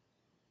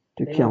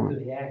to They kill went him.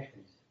 through the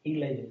actions. He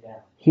laid it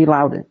down. He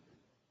allowed it.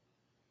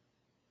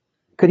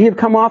 Could he have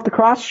come off the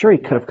cross? Sure, he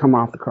could have come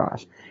off the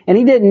cross. And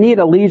he didn't need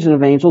a legion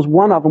of angels.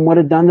 One of them would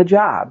have done the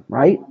job,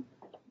 right?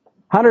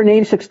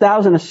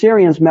 186,000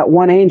 Assyrians met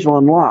one angel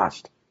and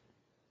lost.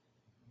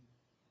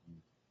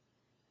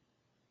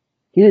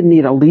 He didn't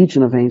need a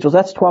legion of angels.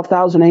 That's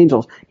 12,000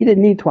 angels. He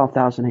didn't need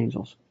 12,000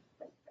 angels.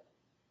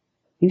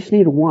 He just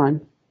needed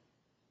one.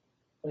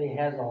 But he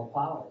has all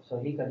power, so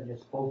he could have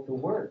just spoke the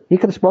word. He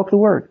could have spoke the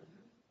word,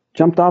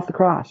 jumped off the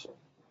cross,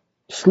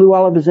 slew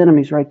all of his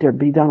enemies right there,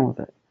 be done with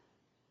it.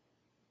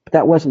 But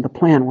that wasn't the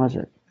plan, was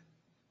it?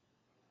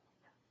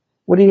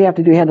 What did he have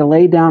to do? He had to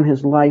lay down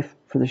his life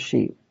for the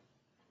sheep.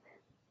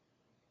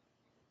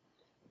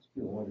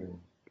 Still wondering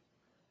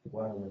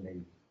why when they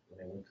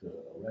went to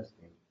arrest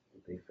him,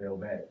 if they fell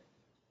back,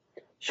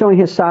 Showing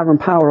his sovereign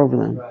power over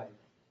them. Right.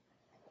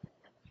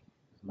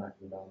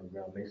 knocked him down on the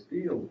ground. They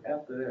still,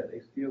 after that, they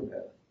still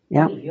have it.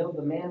 Yeah. He healed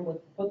the man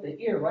put the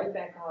ear right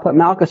back on. Put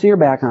Malchus' ear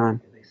back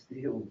on. And they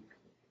still,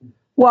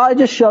 Well, it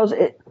just shows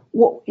it.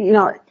 Well, you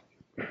know,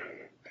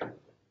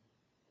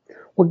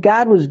 what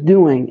God was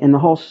doing in the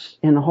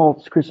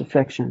whole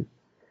crucifixion.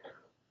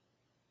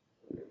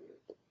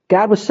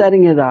 God was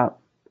setting it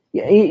up.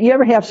 You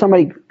ever have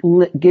somebody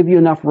give you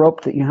enough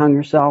rope that you hung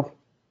yourself?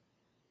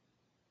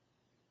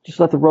 Just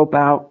let the rope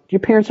out. Do your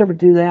parents ever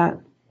do that?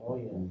 Oh,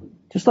 yeah.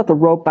 Just let the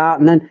rope out,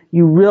 and then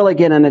you really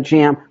get in a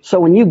jam. So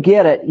when you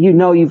get it, you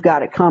know you've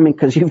got it coming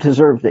because you've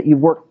deserved it.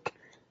 You've worked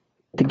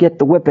to get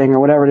the whipping or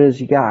whatever it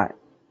is you got.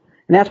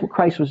 And that's what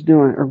Christ was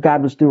doing, or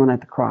God was doing at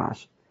the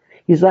cross.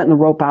 He's letting the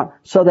rope out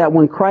so that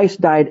when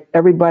Christ died,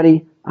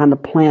 everybody on the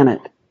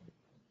planet,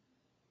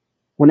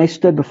 when they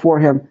stood before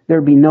him, there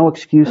would be no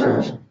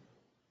excuses.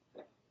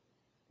 The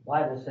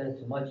Bible says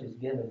too much is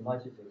given,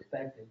 much is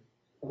expected.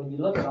 But when you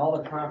look at all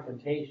the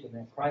confrontation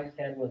that Christ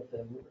had with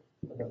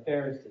the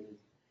Pharisees,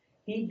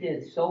 he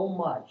did so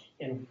much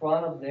in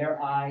front of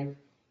their eyes,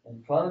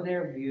 in front of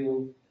their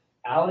view,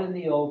 out in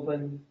the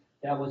open,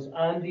 that was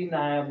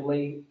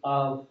undeniably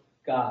of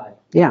God.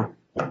 Yeah.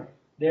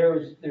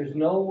 There's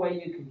no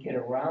way you could get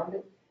around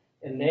it.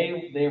 And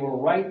they were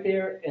right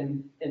there,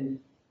 and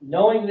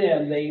knowing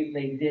them,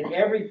 they did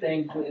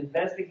everything to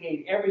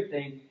investigate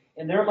everything.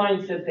 In their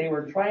mindset, they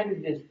were trying to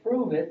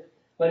disprove it,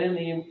 but in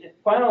the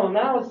final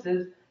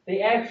analysis,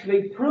 they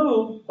actually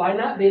proved by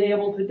not being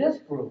able to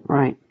disprove.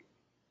 Right.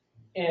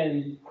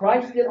 And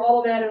Christ did all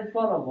of that in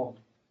front of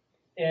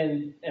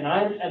them. And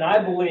I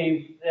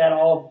believe that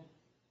all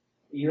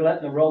you're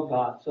letting the rope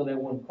out, so that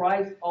when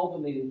Christ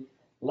ultimately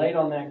laid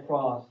on that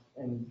cross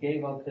and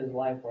gave up his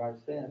life for our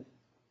sins,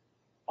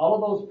 all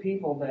of those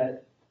people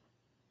that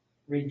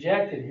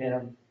rejected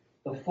him,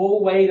 the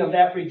full weight of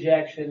that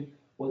rejection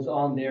was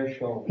on their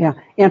shoulders. Yeah.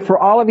 And for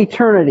all of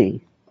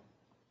eternity,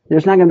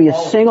 there's not going to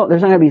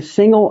be a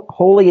single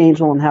holy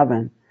angel in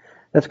heaven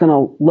that's going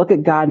to look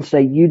at God and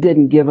say, you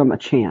didn't give him a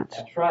chance.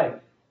 That's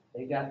right.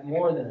 They got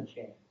more than a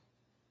chance.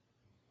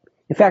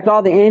 In fact,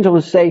 all the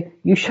angels say,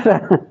 you should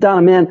have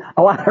done him in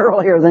a lot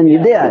earlier than you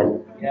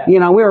did. Yeah. You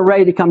know, we were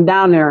ready to come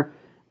down there.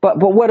 But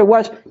what it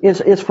was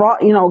is for all,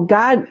 you know,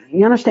 God,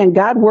 you understand,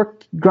 God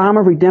worked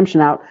drama of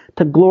redemption out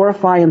to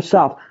glorify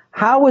himself.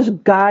 How was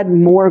God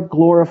more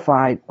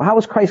glorified? How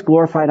was Christ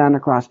glorified on the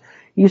cross?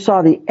 You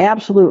saw the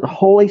absolute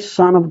holy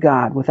Son of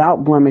God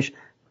without blemish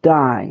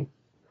die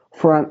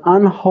for an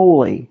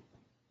unholy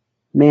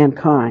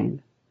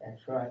mankind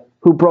That's right.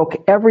 who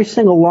broke every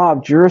single law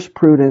of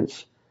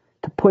jurisprudence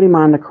to put him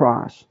on the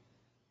cross.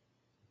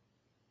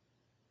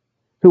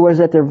 Who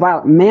was at their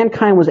violent.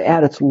 Mankind was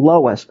at its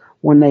lowest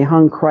when they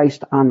hung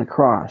Christ on the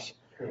cross.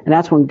 And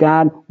that's when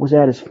God was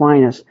at his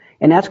finest.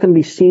 And that's going to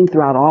be seen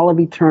throughout all of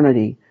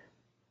eternity.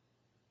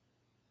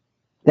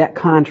 That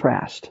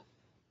contrast.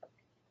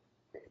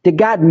 Did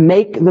God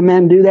make the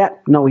men do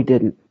that? No, he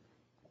didn't.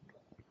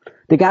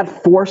 Did God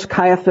force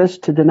Caiaphas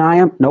to deny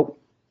him?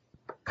 Nope.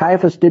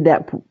 Caiaphas did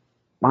that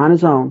on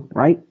his own,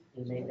 right?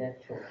 He made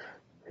that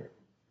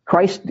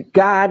choice.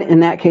 God,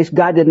 in that case,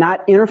 God did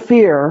not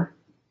interfere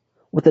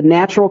with the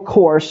natural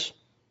course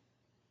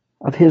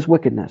of his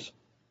wickedness.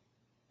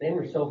 They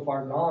were so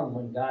far gone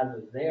when God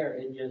was there,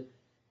 it just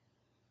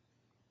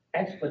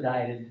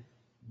expedited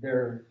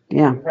their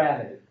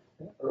depravity.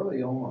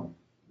 Early on,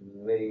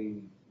 they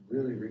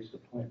really reached a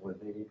point where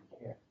they didn't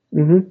care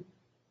Mm-hmm.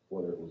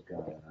 whether it was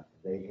God or not.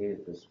 They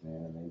hated this man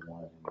and they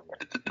wanted him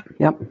dead.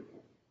 Yep.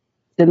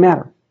 Didn't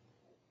matter.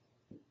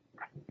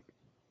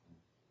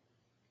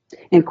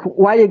 And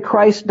why did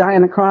Christ die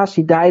on the cross?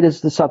 He died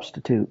as the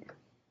substitute.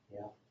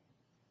 Yeah.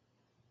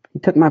 He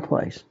took my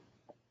place.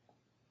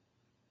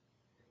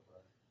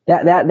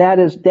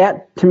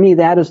 That to me,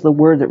 that is the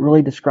word that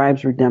really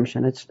describes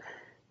redemption. It's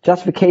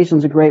justification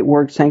is a great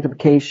word,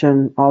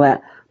 sanctification, all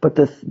that. But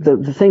the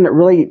thing that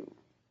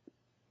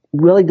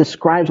really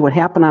describes what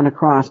happened on the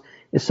cross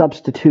is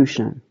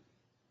substitution.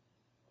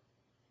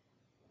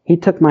 He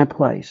took my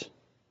place.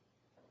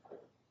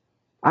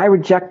 I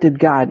rejected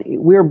God.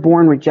 We are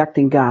born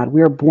rejecting God.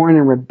 We are born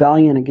in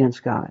rebellion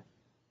against God.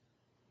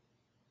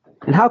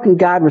 And how can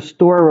God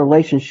restore a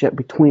relationship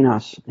between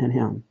us and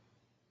him?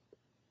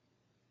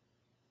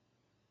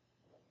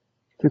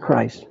 Through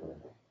Christ.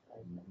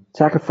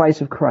 Sacrifice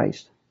of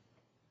Christ.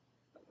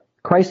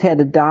 Christ had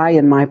to die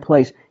in my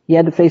place. He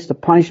had to face the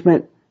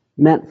punishment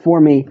meant for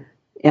me.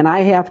 And I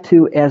have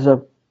to, as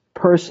a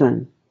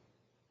person,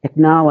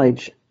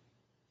 acknowledge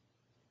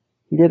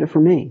he did it for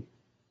me.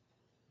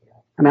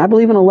 I mean, I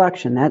believe in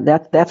election.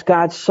 That's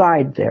God's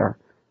side there.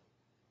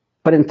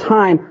 But in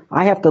time,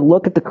 I have to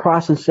look at the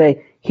cross and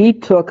say, He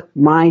took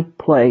my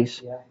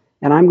place,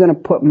 and I'm going to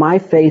put my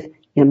faith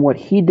in what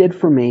He did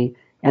for me,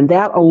 and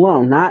that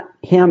alone, not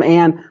Him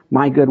and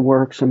my good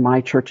works and my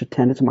church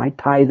attendance, my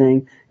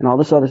tithing, and all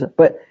this other stuff,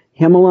 but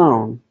Him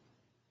alone.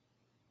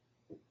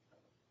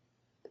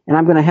 And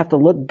I'm going to have to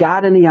look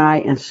God in the eye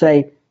and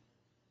say,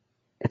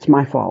 it's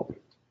my fault.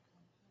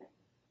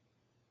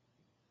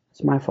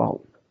 It's my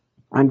fault.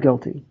 I'm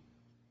guilty.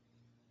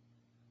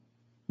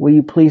 Will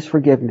you please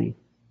forgive me?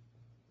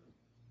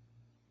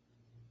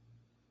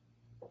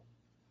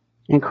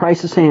 And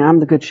Christ is saying, I'm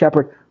the good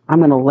shepherd. I'm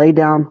going to lay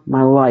down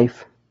my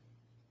life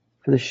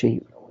for the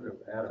sheep. I wonder if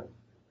Adam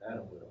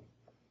would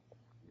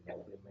have, been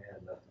man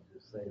enough to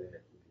just say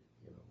that,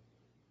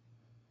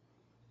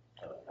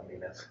 I mean,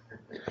 that's...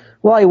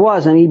 Well, he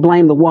was, and he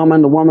blamed the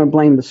woman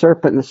blamed the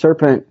serpent, and the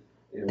serpent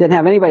didn't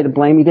have anybody to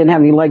blame. He didn't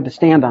have any leg to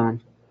stand on.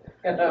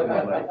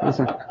 That's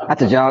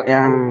a joke,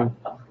 yeah.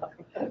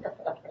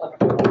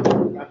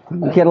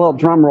 You get a little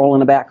drum roll in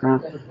the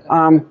background.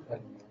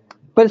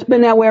 But it's been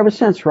that way ever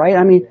since, right?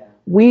 I mean,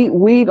 we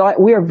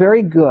are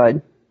very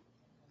good,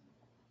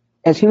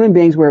 as human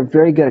beings, we're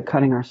very good at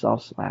cutting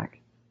ourselves slack.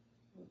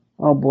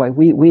 Oh boy,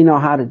 we know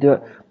how to do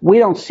it. We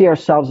don't see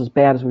ourselves as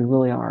bad as we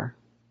really are.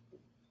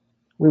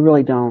 We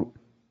really don't.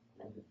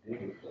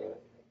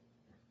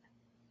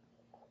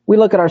 We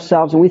look at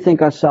ourselves and we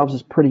think ourselves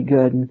as pretty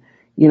good. And,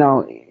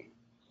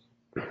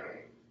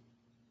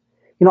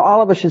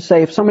 all of us should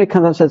say, if somebody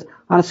comes up and says,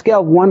 on a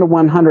scale of 1 to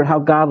 100, how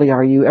godly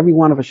are you? Every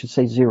one of us should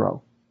say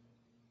 0.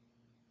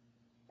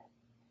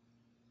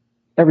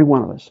 Every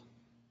one of us.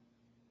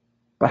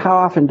 But how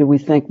often do we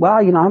think, well,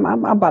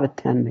 I'm about a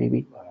 10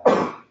 maybe.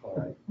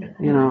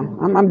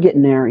 I'm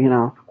getting there,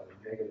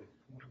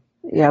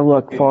 Yeah,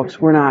 look,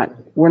 folks, we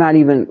don't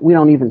even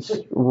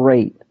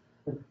rate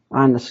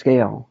on the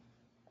scale.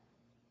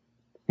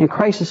 And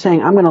Christ is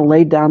saying, I'm going to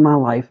lay down my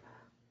life.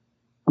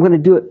 I'm going to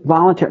do it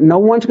voluntarily. No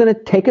one's going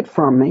to take it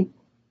from me.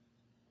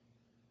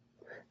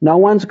 No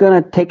one's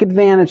going to take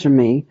advantage of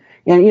me.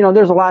 And,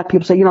 there's a lot of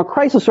people say,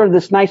 Christ is sort of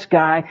this nice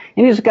guy,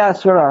 and he just got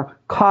sort of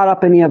caught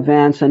up in the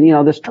events, and,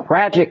 this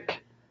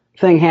tragic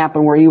thing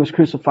happened where he was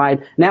crucified,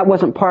 and that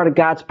wasn't part of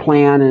God's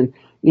plan. And,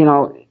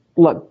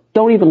 look,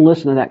 don't even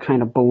listen to that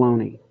kind of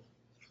baloney.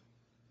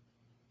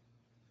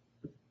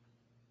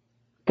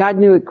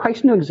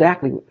 Christ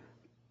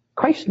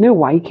knew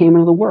why he came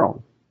into the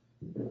world.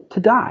 To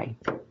die.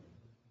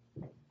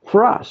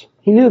 For us.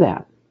 He knew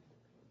that.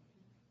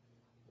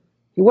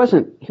 He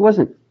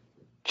wasn't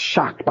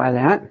shocked by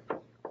that.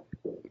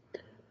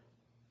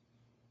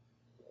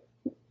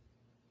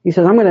 He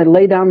says, I'm going to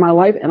lay down my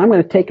life and I'm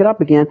going to take it up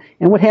again.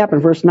 And what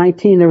happened? Verse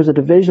 19, there was a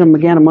division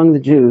again among the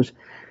Jews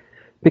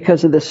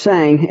because of this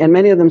saying, and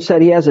many of them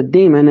said he has a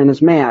demon and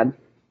is mad.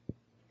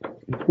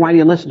 Why do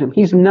you listen to him?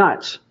 He's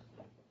nuts.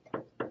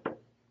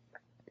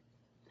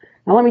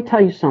 Now let me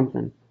tell you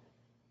something.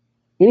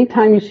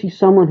 Anytime you see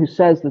someone who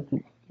says that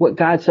what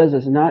God says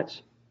is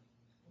nuts,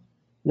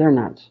 they're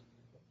nuts.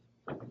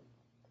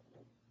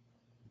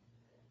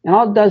 And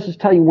all it does is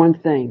tell you one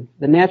thing.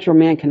 The natural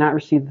man cannot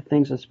receive the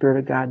things of the Spirit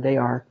of God. They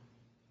are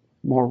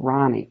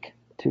moronic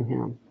to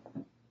him.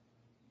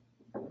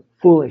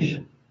 Foolish.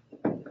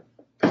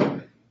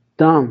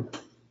 Dumb.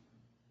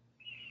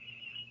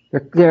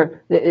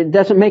 It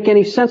doesn't make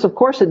any sense. Of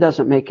course it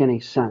doesn't make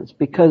any sense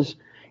because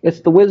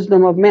it's the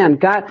wisdom of man.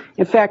 God,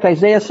 in fact,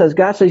 Isaiah says,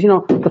 God says,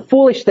 the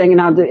foolish thing,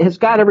 now, has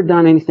God ever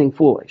done anything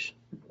foolish?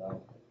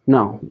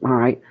 No. All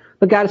right.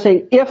 But God is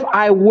saying, if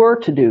I were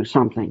to do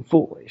something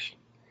foolish,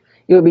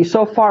 it would be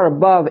so far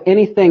above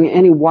anything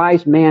any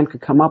wise man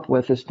could come up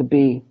with as to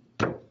be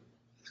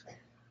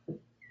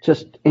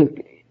just a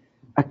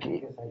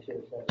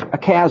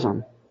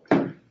chasm.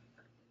 A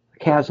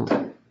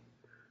chasm.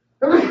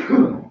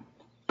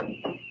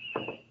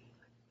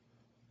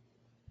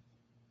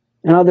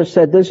 And others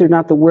said, these are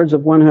not the words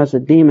of one who has a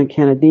demon.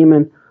 Can a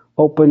demon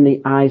open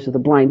the eyes of the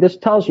blind? This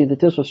tells you that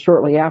this was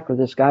shortly after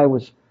this guy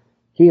was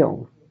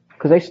healed.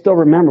 Because they still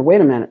remember,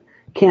 wait a minute,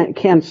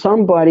 can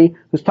somebody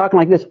who's talking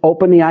like this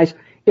open the eyes?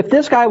 If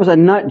this guy was a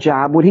nut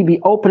job, would he be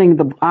opening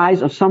the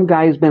eyes of some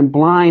guy who's been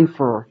blind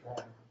for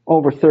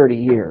over 30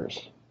 years?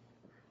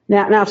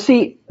 Now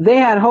see, they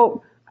had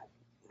hope.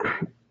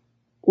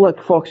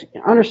 Look, folks,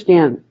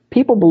 understand,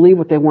 people believe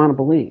what they want to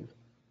believe.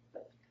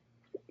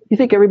 You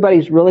think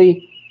everybody's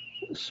really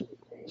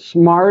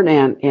smart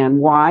and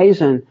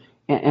wise and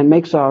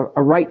makes a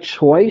right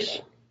choice?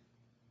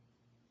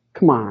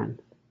 Come on.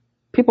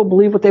 People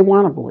believe what they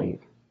want to believe.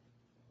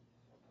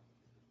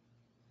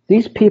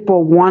 These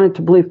people wanted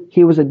to believe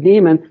he was a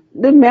demon.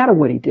 It didn't matter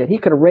what he did. He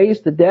could have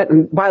raised the dead.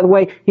 And by the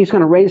way, he's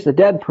going to raise the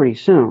dead pretty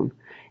soon.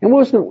 And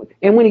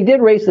when he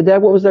did raise the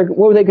dead, what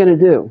were they going to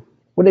do?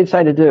 What did they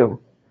decide to do?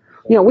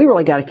 We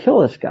really got to kill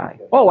this guy.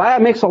 Oh,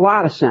 that makes a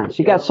lot of sense.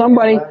 You got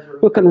somebody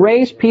who can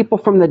raise people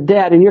from the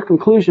dead, and your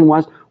conclusion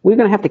was, we're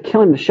going to have to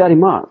kill him to shut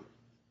him up.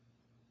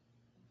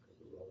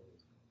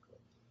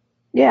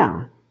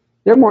 Yeah.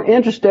 They're more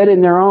interested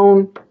in their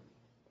own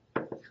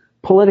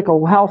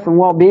political health and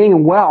well-being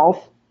and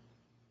wealth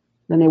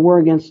than they were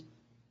against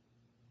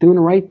doing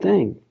the right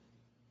thing.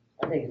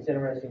 I think it's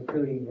interesting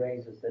too, he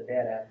raises the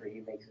dead after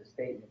he makes a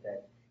statement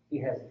that he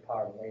has the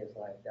power to lay his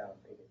life down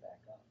and pick it back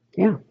up.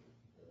 Yeah.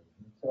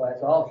 So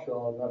that's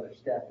also another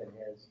step in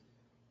his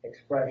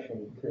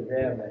expression to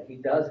them that he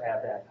does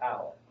have that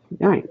power.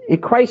 Right.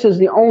 And Christ is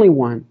the only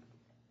one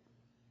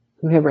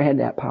who ever had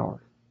that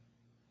power.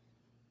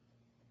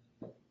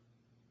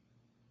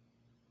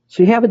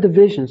 So you have a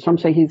division. Some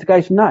say the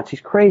guy's nuts,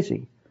 he's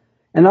crazy.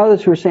 And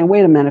others who are saying,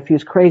 wait a minute, if he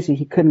was crazy,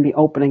 he couldn't be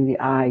opening the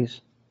eyes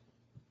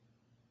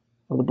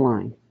of the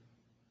blind.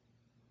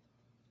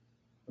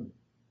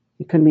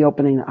 He couldn't be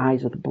opening the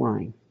eyes of the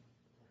blind.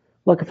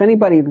 Look, if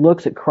anybody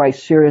looks at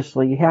Christ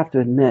seriously, you have to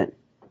admit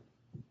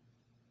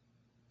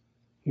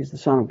he's the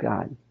Son of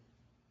God.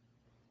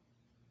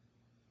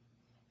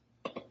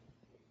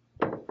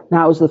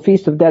 Now, it was the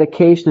Feast of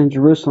Dedication in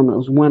Jerusalem. It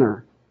was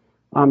winter,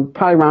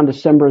 probably around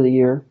December of the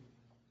year.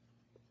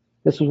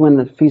 This was when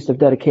the Feast of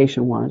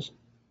Dedication was.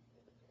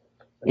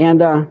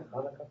 And,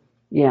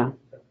 yeah.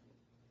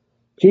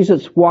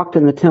 Jesus walked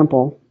in the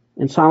temple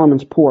in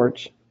Solomon's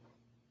porch.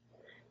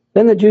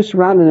 Then the Jews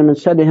surrounded him and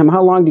said to him,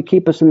 how long do you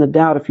keep us in the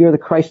doubt? If you're the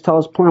Christ, tell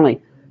us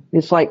plainly.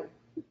 It's like,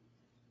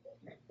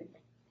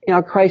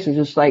 Christ is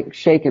just like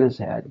shaking his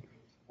head.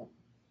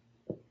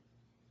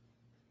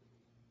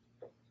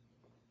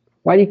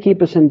 Why do you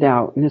keep us in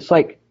doubt? And it's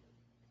like,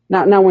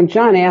 now when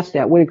John asked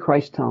that, what did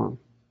Christ tell him?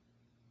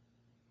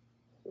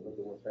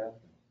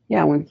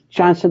 Yeah, when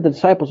John said to the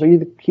disciples, are you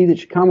the he that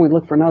should come? We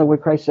look for another. What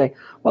did Christ say?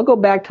 Well, go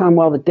back, tell him,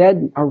 well, the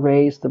dead are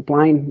raised, the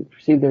blind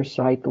receive their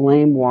sight, the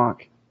lame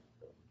walk.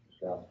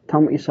 Tell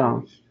them what you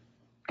saw.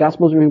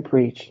 Gospel's being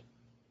preached.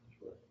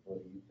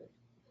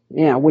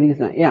 Yeah, what do you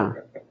think? Yeah.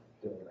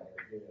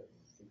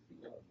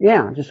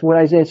 Yeah, just what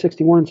Isaiah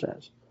 61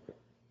 says.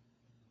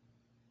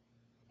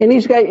 And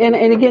these guys, and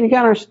again, you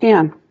got to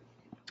understand,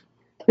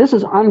 this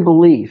is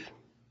unbelief.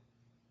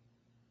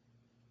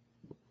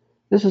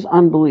 This is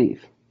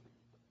unbelief.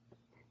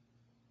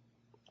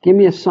 Give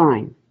me a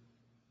sign.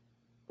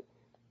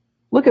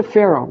 Look at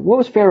Pharaoh. What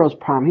was Pharaoh's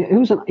problem?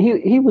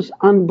 He was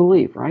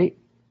unbelief, right?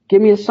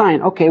 Give me a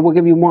sign. Okay, we'll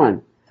give you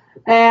one.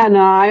 And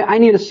I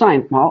need a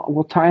sign. Well,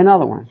 we'll try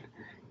another one.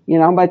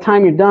 By the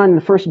time you're done,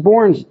 the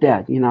firstborn's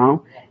dead,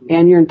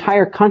 and your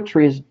entire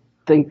country is,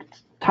 the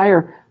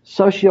entire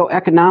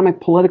socio-economic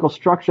political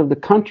structure of the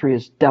country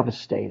is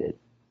devastated.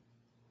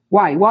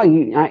 Why? Well,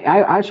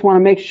 I just want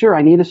to make sure.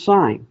 I need a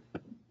sign.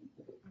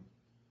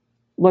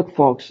 Look,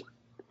 folks,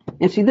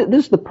 and see,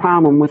 this is the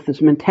problem with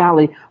this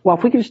mentality. Well,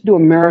 if we could just do a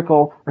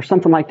miracle or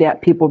something like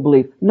that, people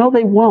believe. No,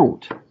 they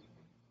won't.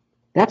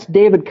 That's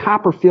David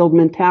Copperfield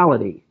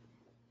mentality.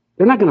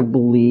 They're not going to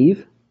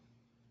believe.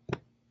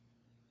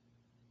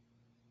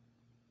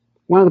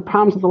 One of the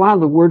problems with a lot of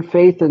the word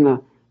faith and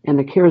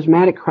the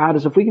charismatic crowd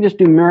is if we can just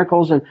do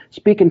miracles and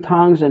speak in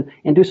tongues and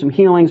do some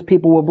healings,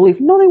 people will believe.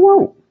 No, they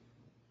won't.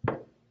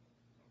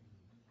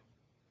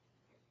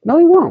 No,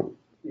 they won't.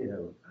 Yeah,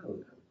 I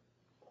would have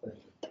a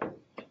question.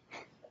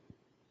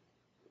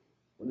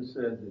 When it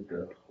says that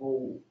the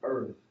whole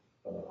earth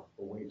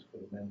awaits for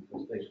the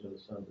manifestation of the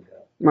sons of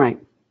God. Right.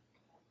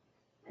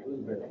 What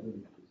is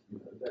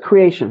that?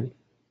 Creation.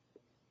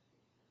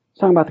 It's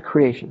talking about the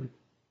creation.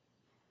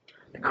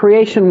 The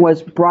creation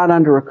was brought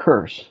under a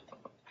curse.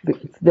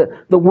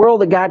 The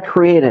world that God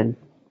created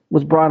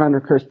was brought under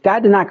curse.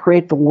 God did not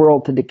create the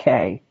world to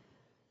decay.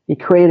 He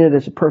created it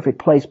as a perfect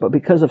place, but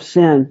because of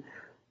sin,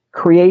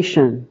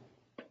 creation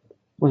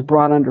was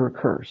brought under a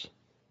curse.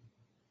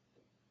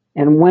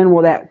 And when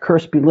will that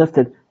curse be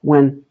lifted?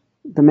 When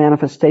the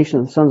manifestation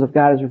of the sons of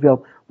God is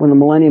revealed. When the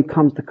millennium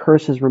comes, the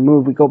curse is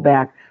removed. We go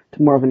back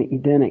to more of an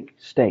Edenic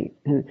state.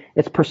 And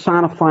it's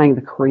personifying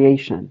the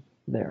creation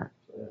there.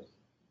 So that's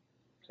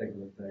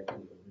taking it back to the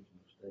original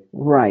state.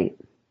 Right.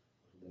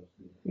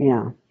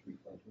 Yeah.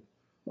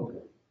 Okay.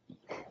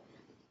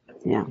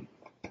 Yeah.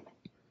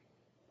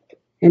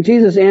 And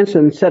Jesus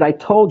answered and said, I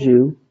told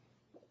you,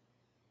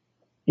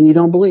 and you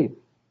don't believe.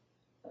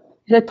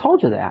 He said, I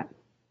told you that.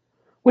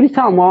 What do you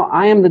tell him? Well,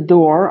 I am the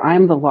door, I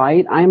am the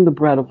light, I am the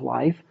bread of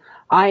life,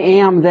 I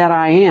am that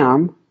I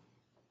am.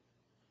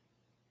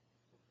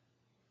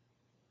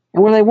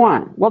 And what do they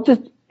want? Well,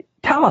 just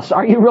tell us,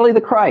 are you really the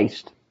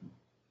Christ?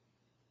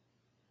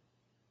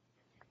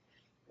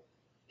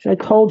 He said, I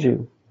told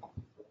you.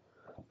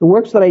 The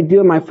works that I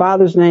do in my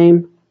Father's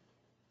name,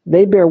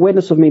 they bear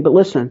witness of me. But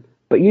listen,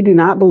 but you do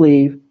not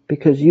believe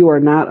because you are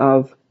not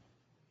of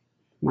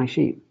my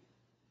sheep.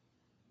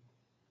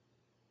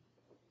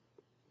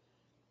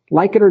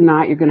 Like it or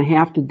not, you're going to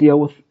have to deal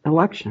with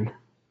election.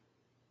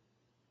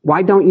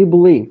 Why don't you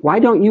believe? Why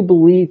don't you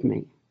believe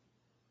me?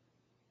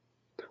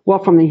 Well,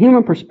 from the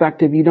human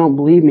perspective, you don't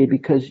believe me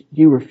because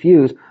you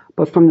refuse.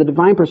 But from the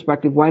divine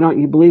perspective, why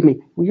don't you believe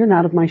me? Well, you're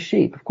not of my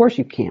sheep. Of course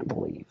you can't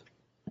believe.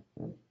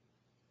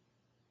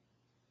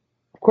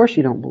 Of course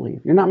you don't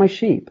believe. You're not my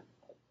sheep.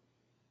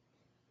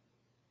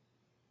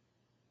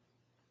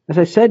 As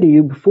I said to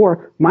you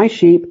before, my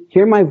sheep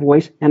hear my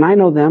voice, and I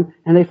know them,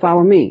 and they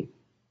follow me.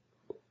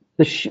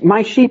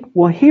 My sheep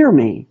will hear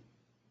me.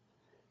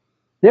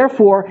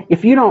 Therefore,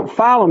 if you don't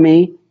follow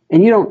me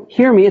and you don't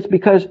hear me, it's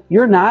because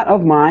you're not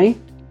of my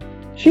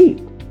sheep.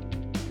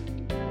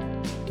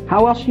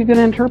 How else are you going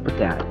to interpret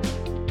that?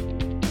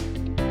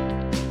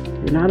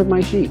 You're not of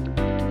my sheep.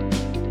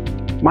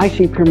 My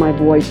sheep hear my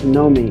voice and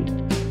know me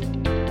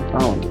and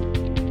follow me.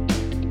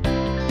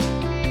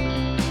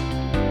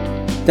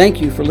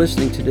 Thank you for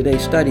listening to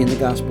today's study in the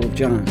Gospel of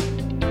John.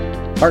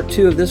 Part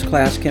 2 of this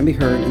class can be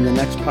heard in the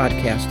next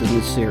podcast in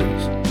this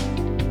series.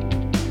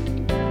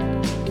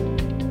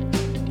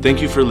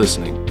 Thank you for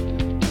listening.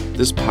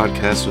 This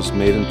podcast was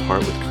made in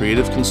part with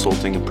creative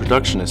consulting and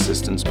production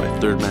assistance by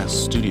Third Mass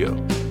Studio.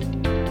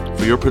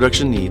 For your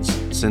production needs,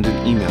 send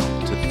an email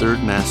to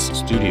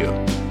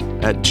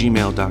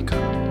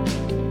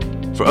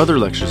thirdmassstudio@gmail.com. For other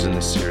lectures in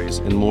this series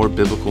and more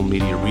biblical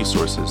media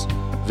resources,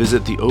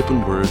 visit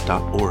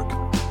theopenword.org.